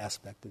that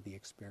aspect of the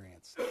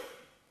experience. In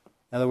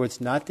other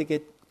words, not to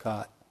get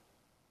caught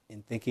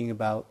in thinking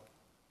about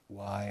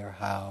why or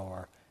how,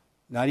 or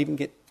not even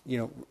get,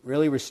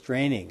 really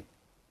restraining, in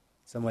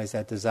some ways,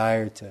 that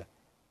desire to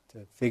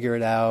figure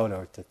it out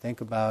or to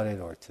think about it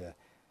or to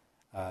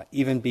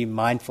even be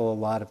mindful a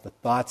lot of the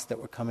thoughts that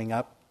were coming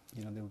up.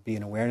 there would be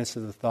an awareness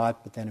of the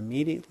thought, but then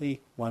immediately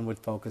one would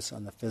focus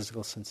on the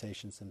physical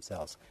sensations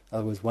themselves. In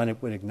other words, one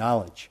would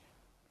acknowledge,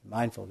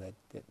 mindful that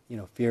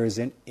fear is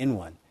in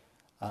one,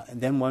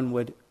 and then one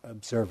would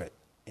observe it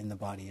in the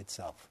body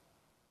itself.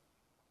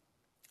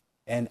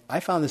 And I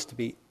found this to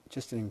be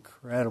just an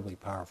incredibly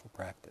powerful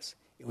practice.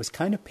 It was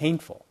kind of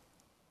painful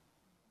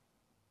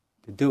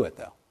to do it,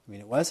 though. I mean,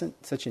 it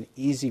wasn't such an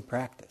easy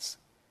practice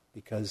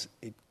because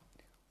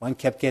one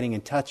kept getting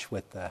in touch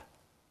with the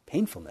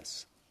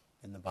painfulness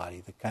in the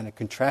body, the kind of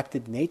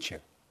contracted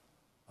nature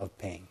of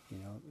pain.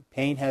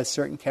 Pain has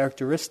certain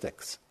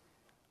characteristics.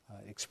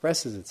 It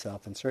expresses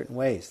itself in certain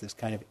ways. This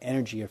kind of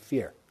energy of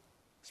fear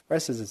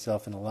expresses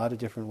itself in a lot of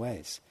different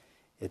ways.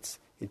 It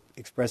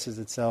expresses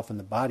itself in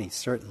the body,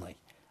 certainly.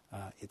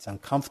 It's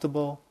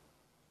uncomfortable.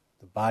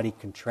 The body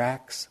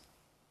contracts.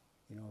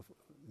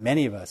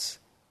 Many of us,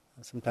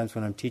 sometimes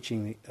when I'm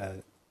teaching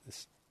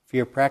this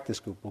fear practice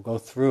group, we'll go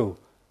through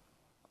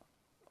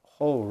a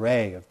whole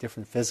array of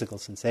different physical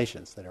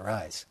sensations that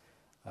arise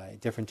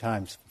at different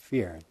times for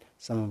fear. And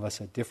some of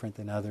us are different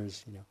than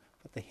others.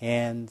 But the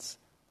hands,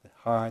 the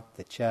heart,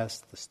 the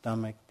chest, the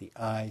stomach, the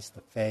eyes,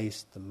 the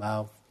face, the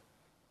mouth,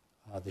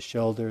 the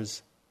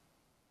shoulders,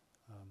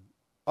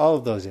 all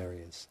of those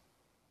areas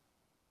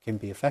can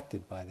be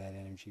affected by that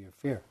energy of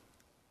fear.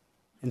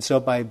 And so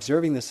by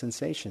observing the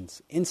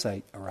sensations,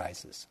 insight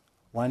arises.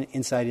 One,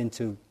 insight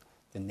into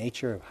the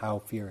nature of how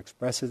fear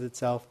expresses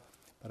itself,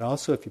 but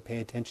also if you pay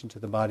attention to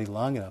the body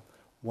long enough,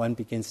 one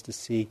begins to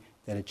see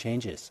that it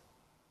changes.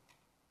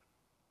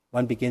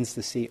 One begins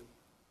to see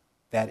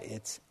that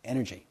it's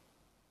energy,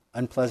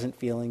 unpleasant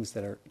feelings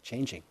that are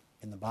changing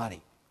in the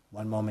body.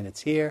 One moment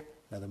it's here,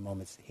 another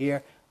moment it's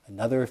here,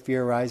 another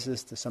fear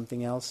rises to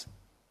something else,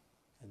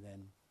 and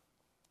then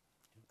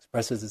it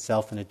expresses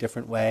itself in a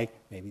different way.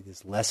 Maybe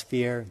there's less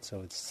fear, and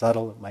so it's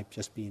subtle. It might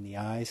just be in the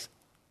eyes.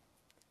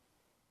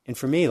 And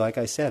for me, like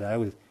I said,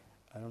 I'm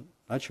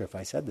not sure if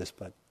I said this,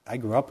 but I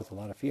grew up with a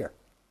lot of fear.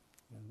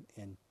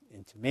 And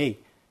to me,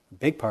 a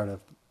big part of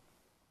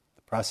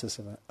the process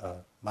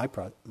of my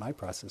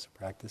process of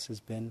practice has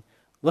been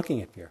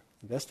looking at fear,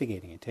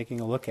 investigating it,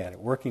 taking a look at it,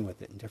 working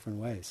with it in different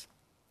ways.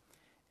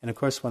 And of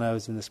course, when I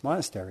was in this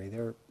monastery,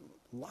 there were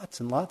lots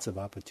and lots of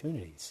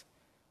opportunities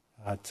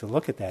to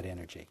look at that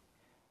energy,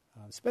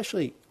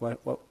 especially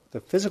what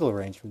the physical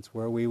arrangements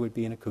where we would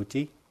be in a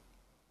kuti,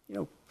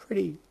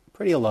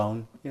 pretty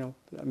alone. There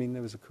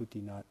was a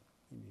kuti not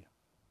maybe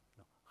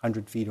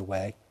 100 feet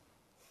away,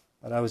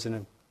 but I was in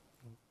a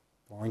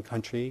foreign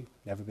country,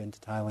 never been to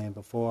Thailand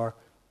before,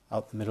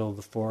 out in the middle of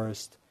the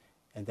forest,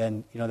 and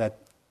then that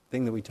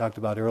thing that we talked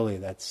about earlier,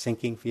 that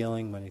sinking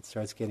feeling when it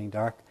starts getting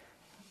dark.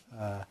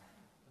 I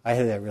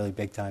had that really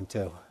big time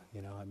too.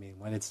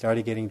 When it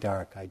started getting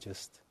dark, I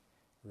just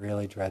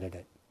really dreaded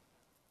it.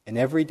 And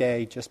every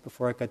day, just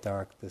before it got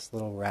dark, this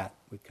little rat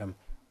would come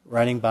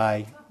running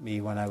by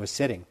me when I was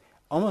sitting,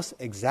 almost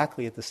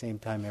exactly at the same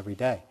time every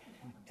day.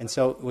 And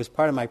so it was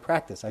part of my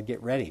practice. I'd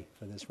get ready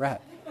for this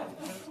rat.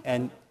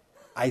 And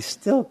I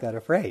still got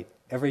afraid.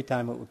 Every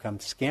time it would come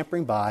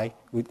scampering by,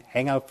 we'd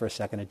hang out for a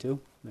second or two,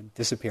 and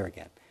disappear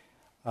again.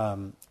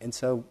 And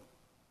so,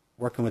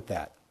 working with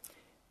that.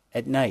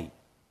 At night,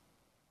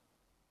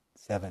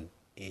 7,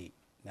 8,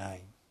 9,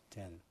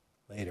 10,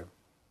 later,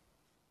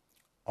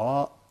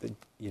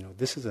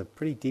 this is a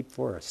pretty deep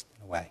forest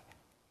in a way.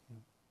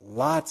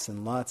 Lots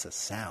and lots of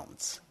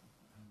sounds.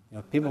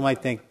 People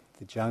might think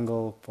the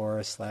jungle,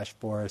 forest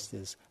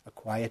is a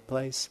quiet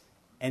place.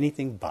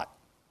 Anything but.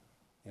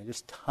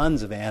 Just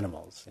tons of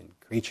animals and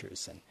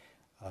creatures. And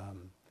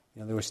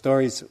there were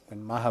stories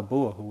when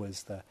Mahabua, who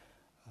was the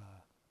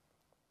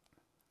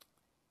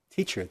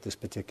teacher at this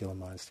particular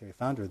monastery,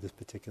 founder of this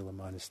particular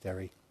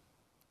monastery,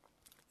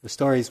 the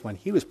stories when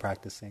he was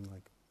practicing,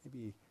 like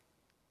maybe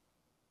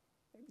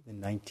the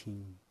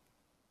 1930s,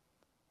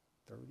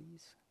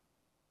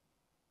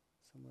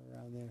 somewhere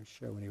around there,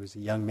 sure, when he was a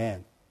young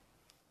man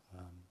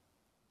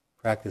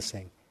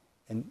practicing.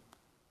 And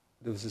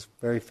there was this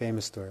very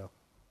famous story, I'll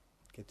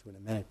get to it in a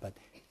minute, but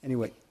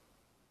anyway,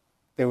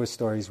 there were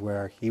stories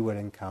where he would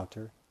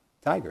encounter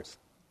tigers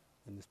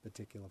in this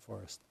particular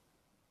forest.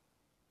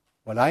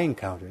 What I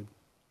encountered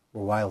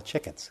were wild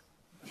chickens.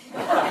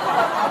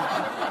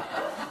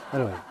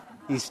 Literally,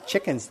 these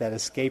chickens that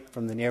escaped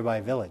from the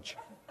nearby village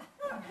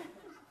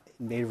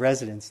and made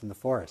residence in the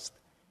forest.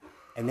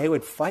 And they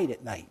would fight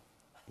at night.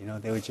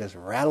 They would just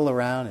rattle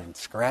around and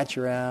scratch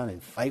around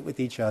and fight with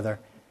each other,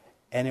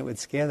 and it would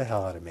scare the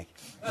hell out of me.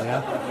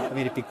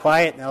 It'd be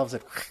quiet, and all of a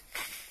sudden,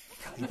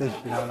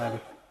 and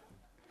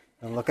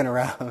I'm looking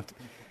around.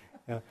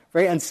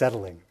 Very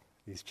unsettling,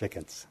 these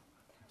chickens.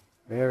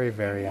 Very,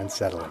 very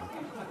unsettling.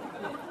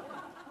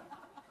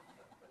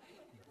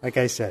 Like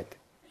I said,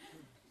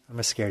 I'm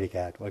a scaredy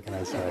cat. What can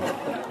I say?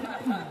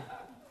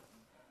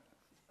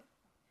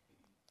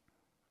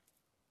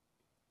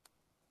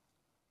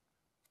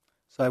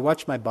 So I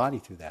watched my body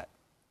through that.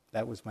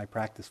 That was my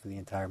practice for the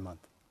entire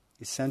month.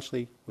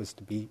 Essentially was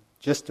to be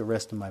just the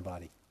rest of my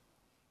body,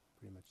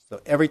 pretty much.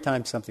 So every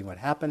time something would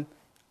happen,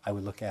 I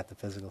would look at the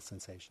physical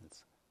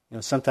sensations.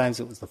 Sometimes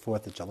it was the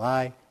 4th of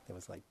July. There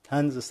was like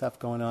tons of stuff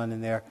going on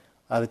in there.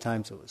 Other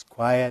times it was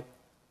quiet,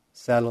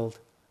 settled.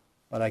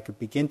 But I could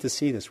begin to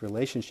see this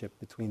relationship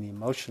between the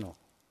emotional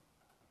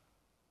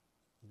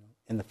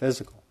and the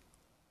physical.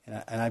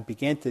 And I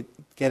began to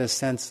get a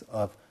sense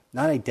of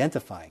not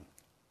identifying.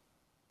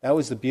 That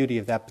was the beauty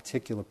of that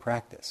particular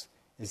practice,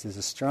 is there's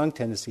a strong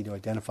tendency to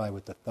identify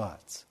with the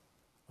thoughts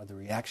or the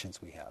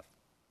reactions we have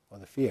or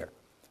the fear.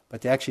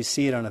 But to actually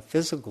see it on a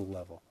physical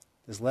level,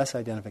 there's less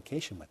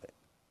identification with it.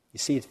 You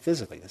see it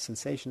physically, the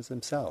sensations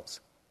themselves.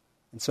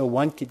 And so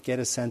one could get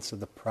a sense of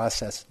the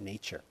process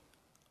nature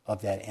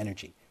of that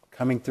energy,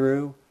 coming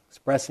through,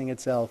 expressing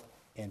itself,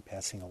 and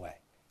passing away.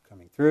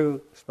 Coming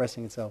through,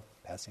 expressing itself,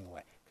 passing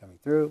away. Coming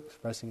through,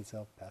 expressing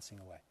itself, passing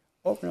away.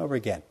 Over and over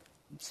again,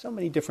 in so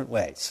many different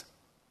ways.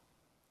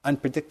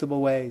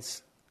 Unpredictable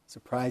ways,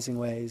 surprising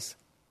ways,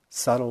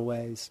 subtle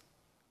ways.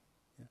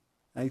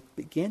 I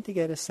began to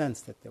get a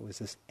sense that there was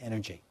this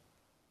energy.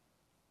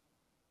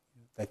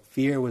 That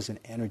fear was an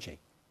energy.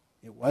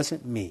 It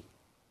wasn't me.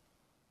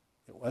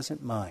 It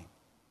wasn't mine.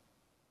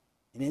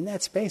 And in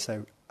that space,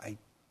 I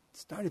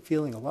started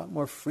feeling a lot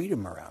more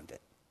freedom around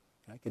it.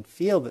 I could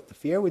feel that the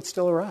fear would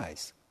still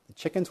arise. The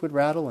chickens would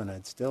rattle and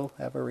I'd still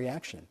have a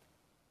reaction.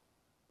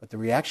 But the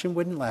reaction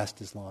wouldn't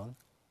last as long,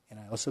 and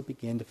I also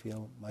began to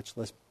feel much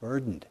less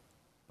burdened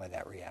by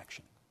that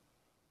reaction.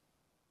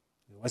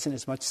 There wasn't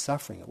as much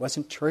suffering. It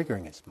wasn't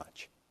triggering as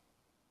much.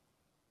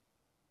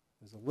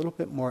 There was a little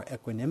bit more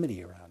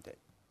equanimity around it,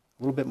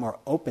 a little bit more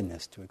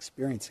openness to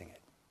experiencing it.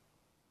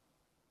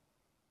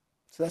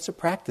 So that's a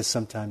practice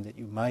sometime that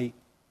you might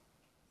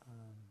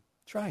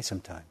try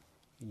sometime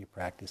in your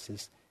practice.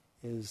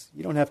 Is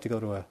you don't have to go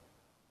to a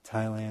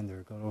Thailand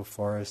or go to a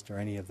forest or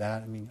any of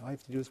that. I mean, all you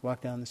have to do is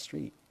walk down the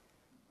street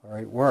or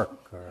at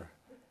work or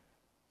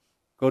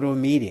go to a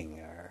meeting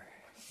or,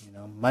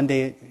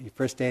 Monday, your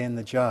first day in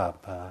the job,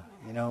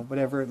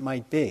 whatever it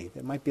might be.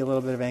 There might be a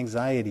little bit of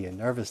anxiety and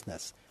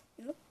nervousness.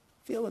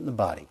 Feel it in the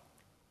body.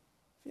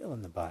 Feel it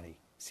in the body.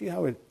 See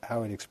how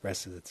it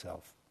expresses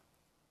itself.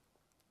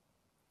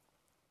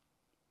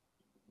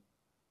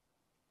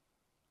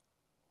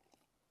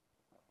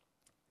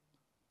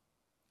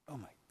 Oh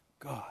my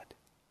God.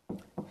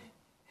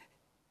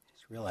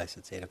 Just realized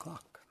it's 8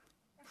 o'clock.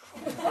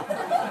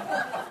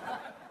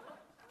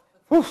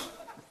 Whew.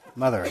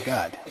 Mother of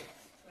God.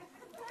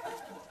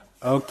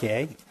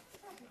 Okay.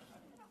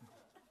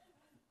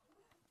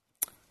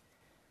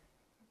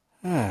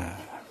 And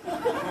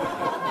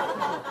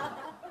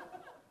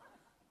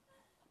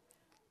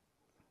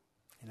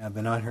I've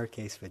been on her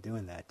case for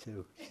doing that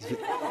too.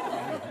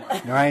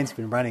 Narayan's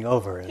been running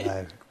over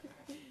and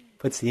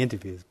puts the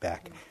interviews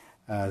back.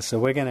 So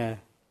we're going to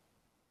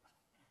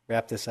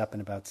wrap this up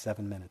in about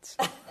 7 minutes.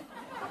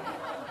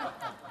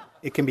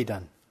 It can be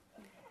done.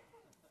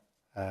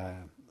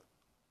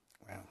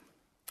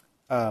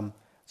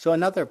 So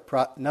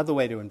another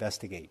way to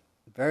investigate,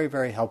 very,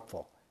 very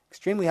helpful,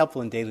 extremely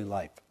helpful in daily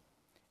life,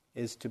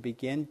 is to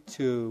begin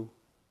to,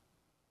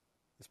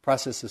 this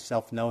process of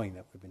self-knowing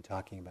that we've been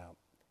talking about,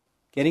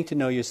 getting to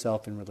know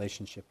yourself in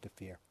relationship to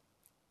fear.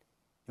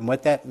 And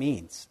what that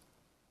means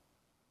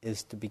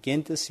is to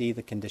begin to see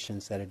the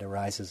conditions that it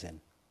arises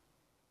in.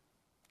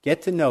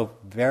 Get to know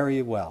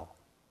very well,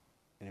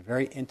 in a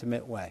very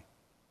intimate way,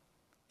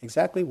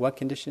 exactly what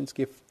conditions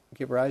give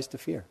rise to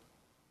fear.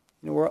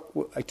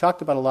 I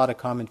talked about a lot of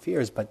common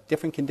fears, but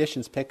different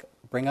conditions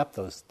bring up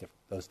those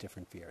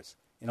different fears.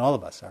 In all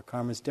of us, our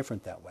karma is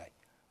different that way.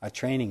 Our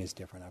training is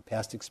different. Our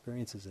past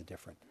experiences are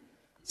different.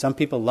 Some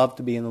people love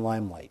to be in the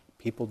limelight.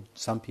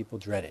 Some people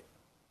dread it.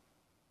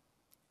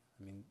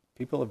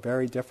 People are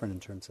very different in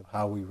terms of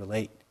how we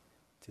relate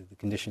to the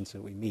conditions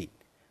that we meet.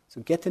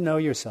 So get to know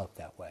yourself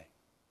that way.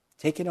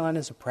 Take it on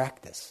as a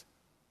practice.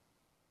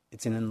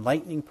 It's an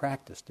enlightening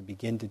practice to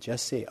begin to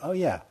just say, oh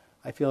yeah,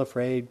 I feel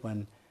afraid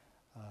when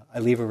I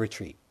leave a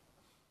retreat.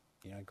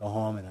 I go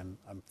home and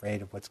I'm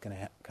afraid of what's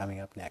coming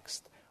up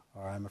next.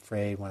 Or I'm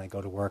afraid when I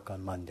go to work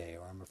on Monday.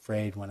 Or I'm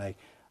afraid when I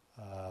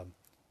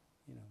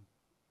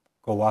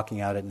go walking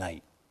out at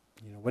night.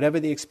 Whatever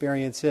the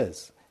experience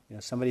is.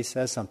 Somebody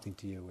says something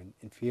to you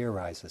and fear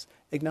arises.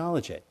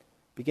 Acknowledge it.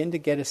 Begin to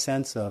get a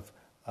sense of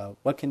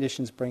what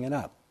conditions bring it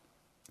up.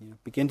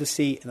 Begin to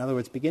see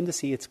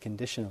its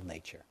conditional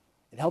nature.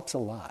 It helps a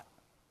lot.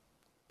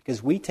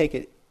 Because we take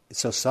it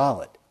so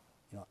solid.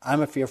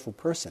 I'm a fearful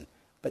person.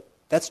 But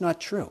that's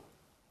not true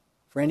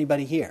for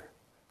anybody here.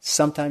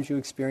 Sometimes you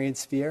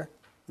experience fear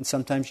and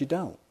sometimes you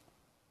don't.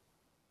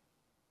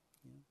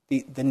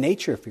 The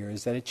nature of fear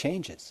is that it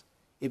changes.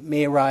 It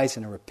may arise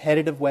in a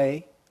repetitive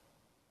way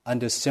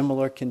under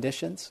similar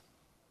conditions.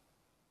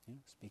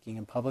 Speaking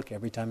in public,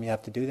 every time you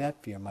have to do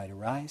that, fear might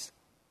arise.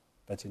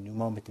 But it's a new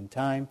moment in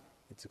time,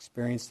 it's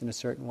experienced in a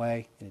certain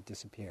way, and it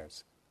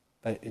disappears.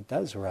 But it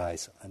does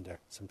arise under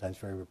sometimes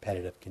very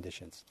repetitive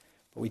conditions.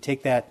 But we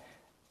take that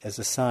as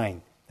a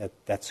sign that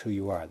that's who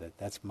you are,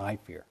 that's my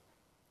fear.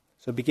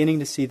 So beginning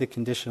to see the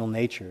conditional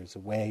nature is a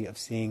way of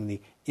seeing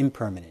the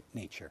impermanent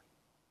nature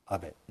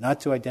of it,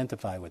 not to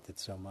identify with it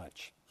so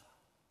much.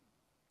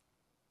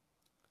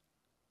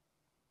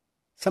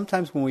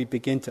 sometimes when we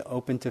begin to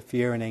open to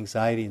fear and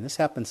anxiety, and this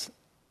happens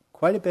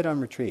quite a bit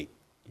on retreat,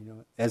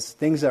 as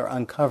things are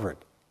uncovered,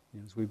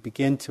 as we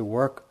begin to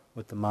work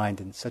with the mind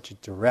in such a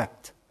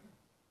direct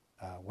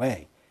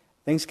way,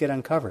 things get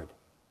uncovered.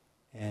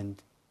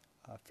 And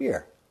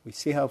fear, we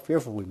see how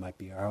fearful we might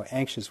be, or how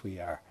anxious we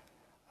are.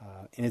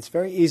 And it's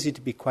very easy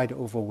to be quite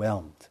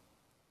overwhelmed,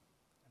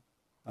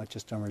 not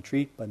just on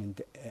retreat, but in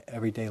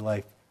everyday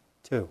life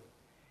too.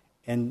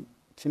 And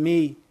to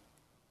me,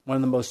 one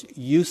of the most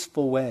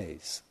useful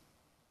ways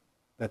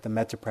that the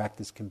metta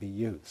practice can be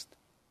used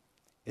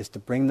is to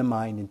bring the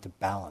mind into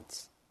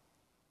balance.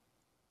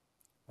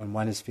 When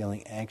one is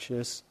feeling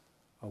anxious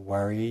or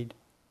worried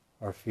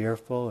or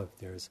fearful, if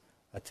there's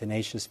a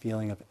tenacious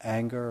feeling of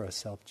anger or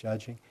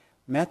self-judging,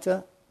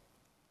 metta,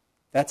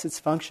 that's its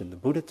function. The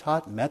Buddha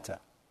taught metta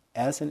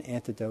as an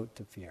antidote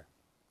to fear,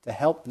 to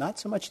help not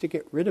so much to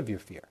get rid of your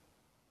fear,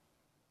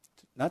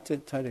 not to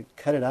try to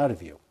cut it out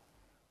of you,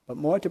 but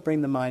more to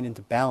bring the mind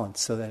into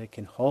balance so that it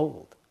can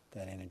hold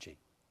that energy,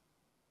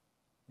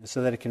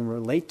 so that it can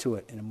relate to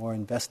it in a more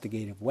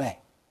investigative way,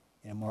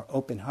 in a more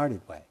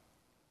open-hearted way.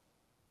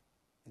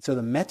 And so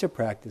the metta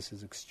practice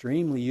is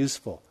extremely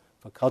useful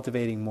for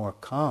cultivating more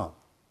calm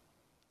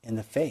in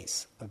the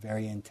face of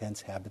very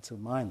intense habits of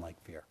mind like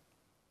fear.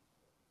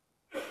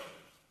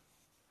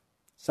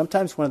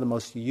 Sometimes one of the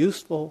most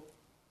useful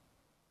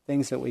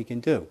things that we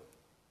can do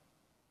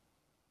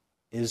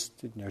is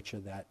to nurture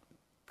that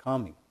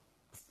calming.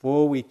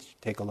 Before we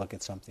take a look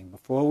at something,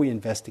 before we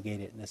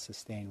investigate it in a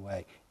sustained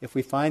way, if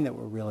we find that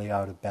we're really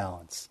out of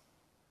balance,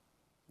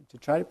 to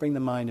try to bring the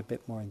mind a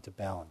bit more into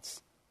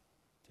balance,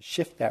 to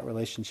shift that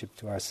relationship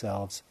to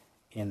ourselves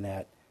in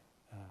that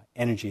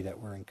energy that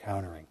we're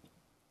encountering.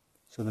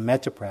 So the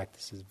metta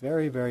practice is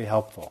very, very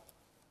helpful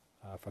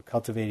for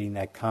cultivating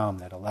that calm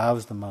that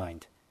allows the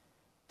mind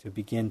to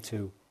begin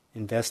to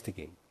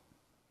investigate,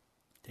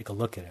 take a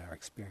look at our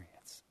experience.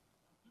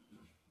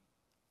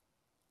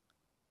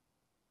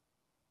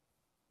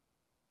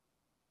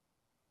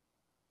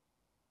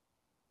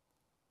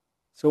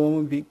 So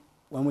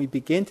when we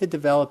begin to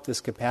develop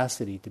this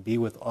capacity to be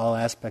with all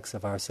aspects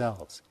of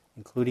ourselves,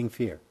 including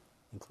fear,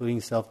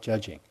 including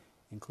self-judging,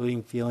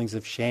 including feelings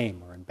of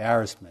shame or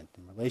embarrassment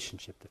in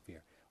relationship to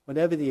fear,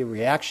 whatever the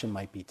reaction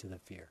might be to the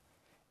fear,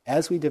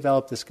 as we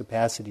develop this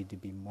capacity to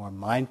be more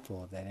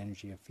mindful of that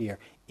energy of fear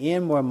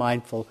and more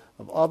mindful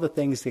of all the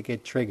things that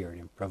get triggered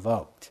and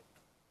provoked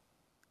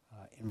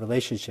in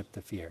relationship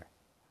to fear,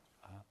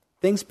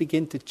 things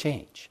begin to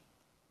change.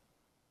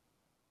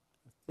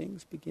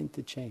 Things begin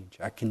to change.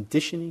 Our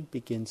conditioning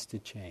begins to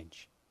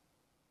change.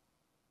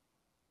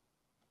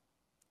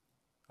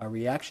 Our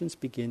reactions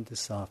begin to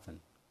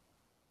soften.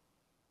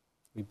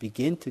 We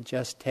begin to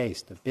just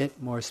taste a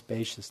bit more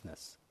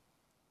spaciousness.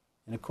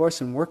 And of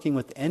course, in working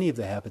with any of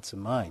the habits of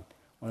mind,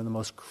 one of the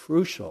most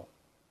crucial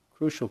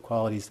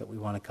qualities that we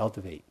want to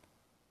cultivate,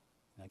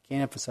 and I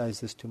can't emphasize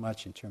this too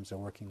much in terms of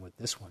working with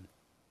this one,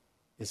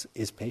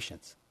 is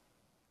patience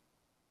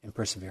and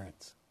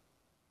perseverance.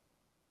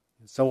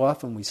 And so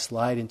often we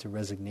slide into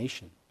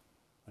resignation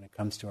when it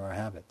comes to our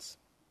habits.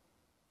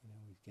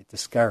 We get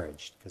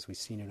discouraged because we've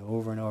seen it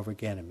over and over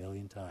again a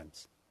million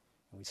times.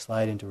 And we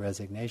slide into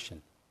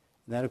resignation.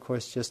 And that, of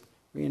course, just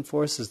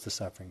reinforces the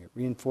suffering. It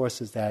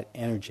reinforces that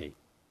energy,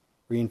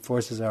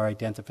 reinforces our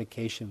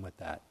identification with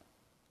that.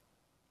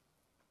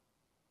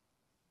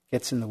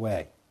 Gets in the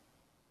way.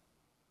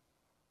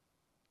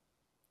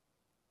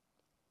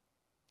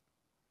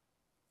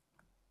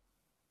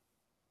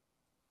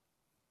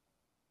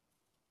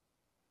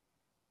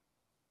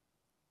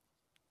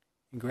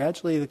 And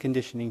gradually the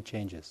conditioning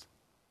changes.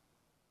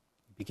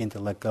 We begin to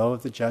let go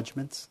of the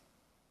judgments.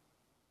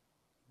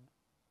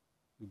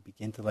 We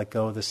begin to let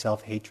go of the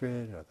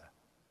self-hatred or the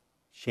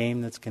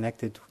shame that's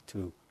connected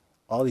to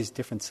all these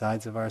different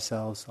sides of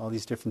ourselves, all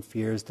these different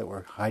fears that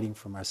we're hiding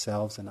from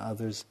ourselves and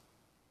others.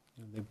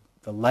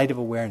 The light of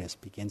awareness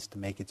begins to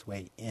make its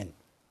way in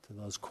to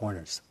those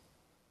corners.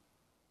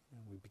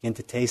 We begin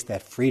to taste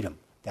that freedom,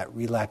 that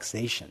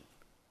relaxation.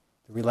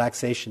 The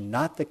relaxation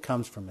not that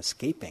comes from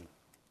escaping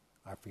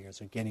our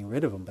fears or getting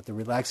rid of them, but the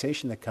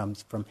relaxation that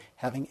comes from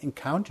having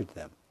encountered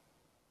them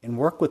and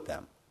work with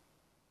them,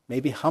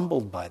 maybe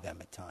humbled by them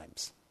at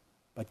times,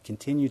 but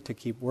continue to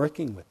keep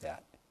working with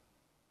that.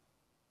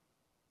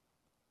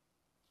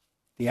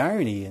 The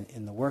irony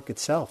in the work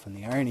itself and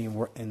the irony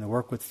in the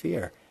work with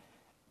fear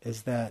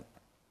is that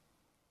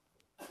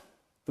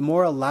the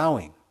more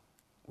allowing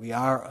we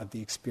are of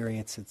the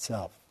experience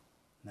itself,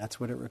 and that's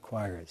what it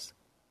requires,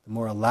 the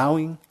more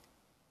allowing,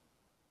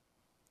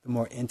 the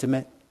more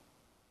intimate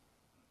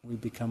we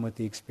become with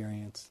the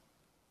experience.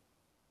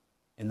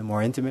 And the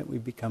more intimate we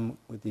become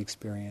with the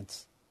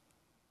experience,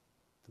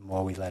 the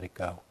more we let it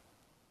go.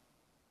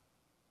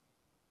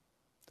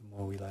 The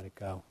more we let it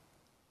go.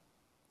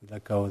 We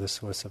let go of the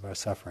source of our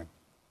suffering.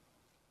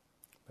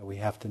 But we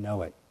have to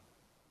know it.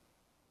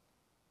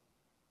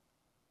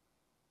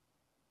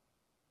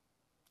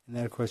 And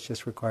that, of course,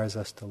 just requires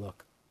us to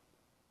look.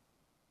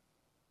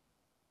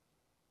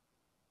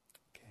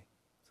 Okay,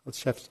 so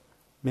let's have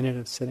a minute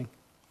of sitting.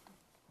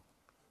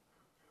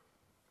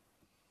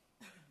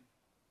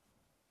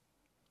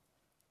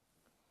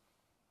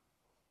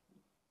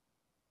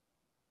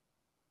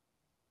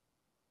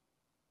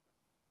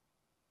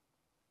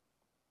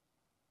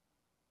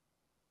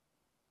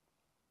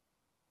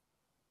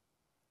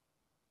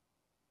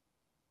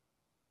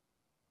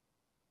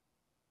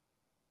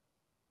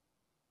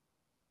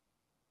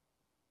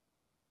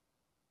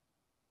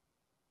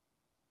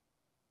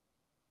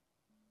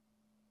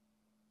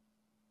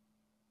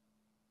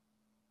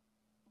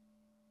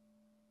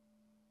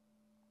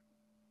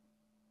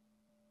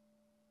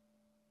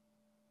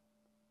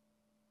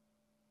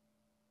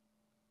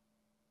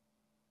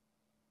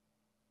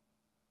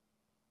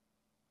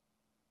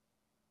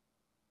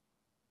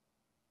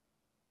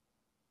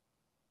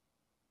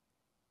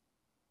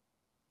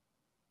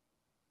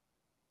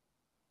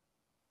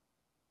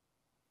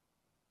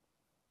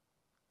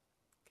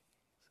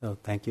 So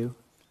thank you.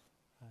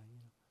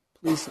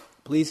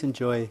 Please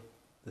enjoy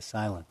the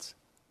silence.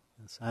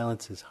 The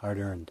silence is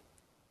hard-earned.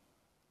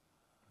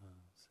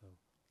 So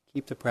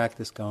keep the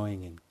practice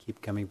going and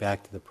keep coming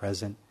back to the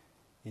present,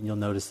 and you'll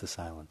notice the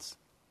silence.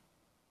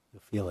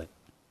 You'll feel it.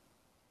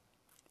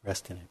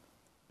 Rest in it.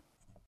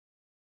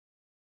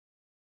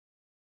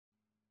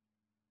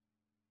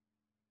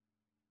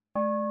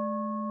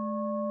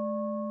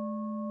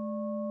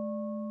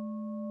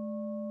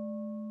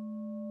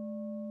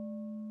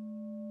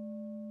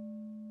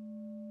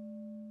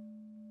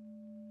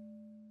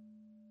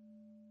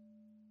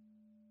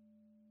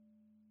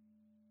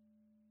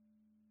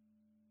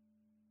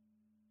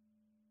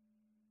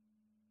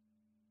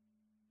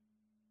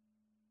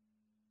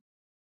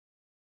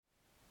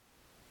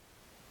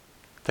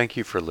 Thank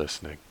you for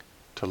listening.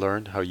 To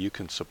learn how you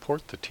can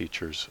support the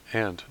teachers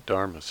and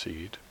Dharma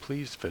Seed,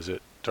 please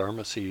visit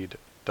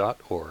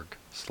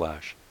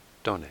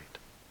dharmaseed.org/donate.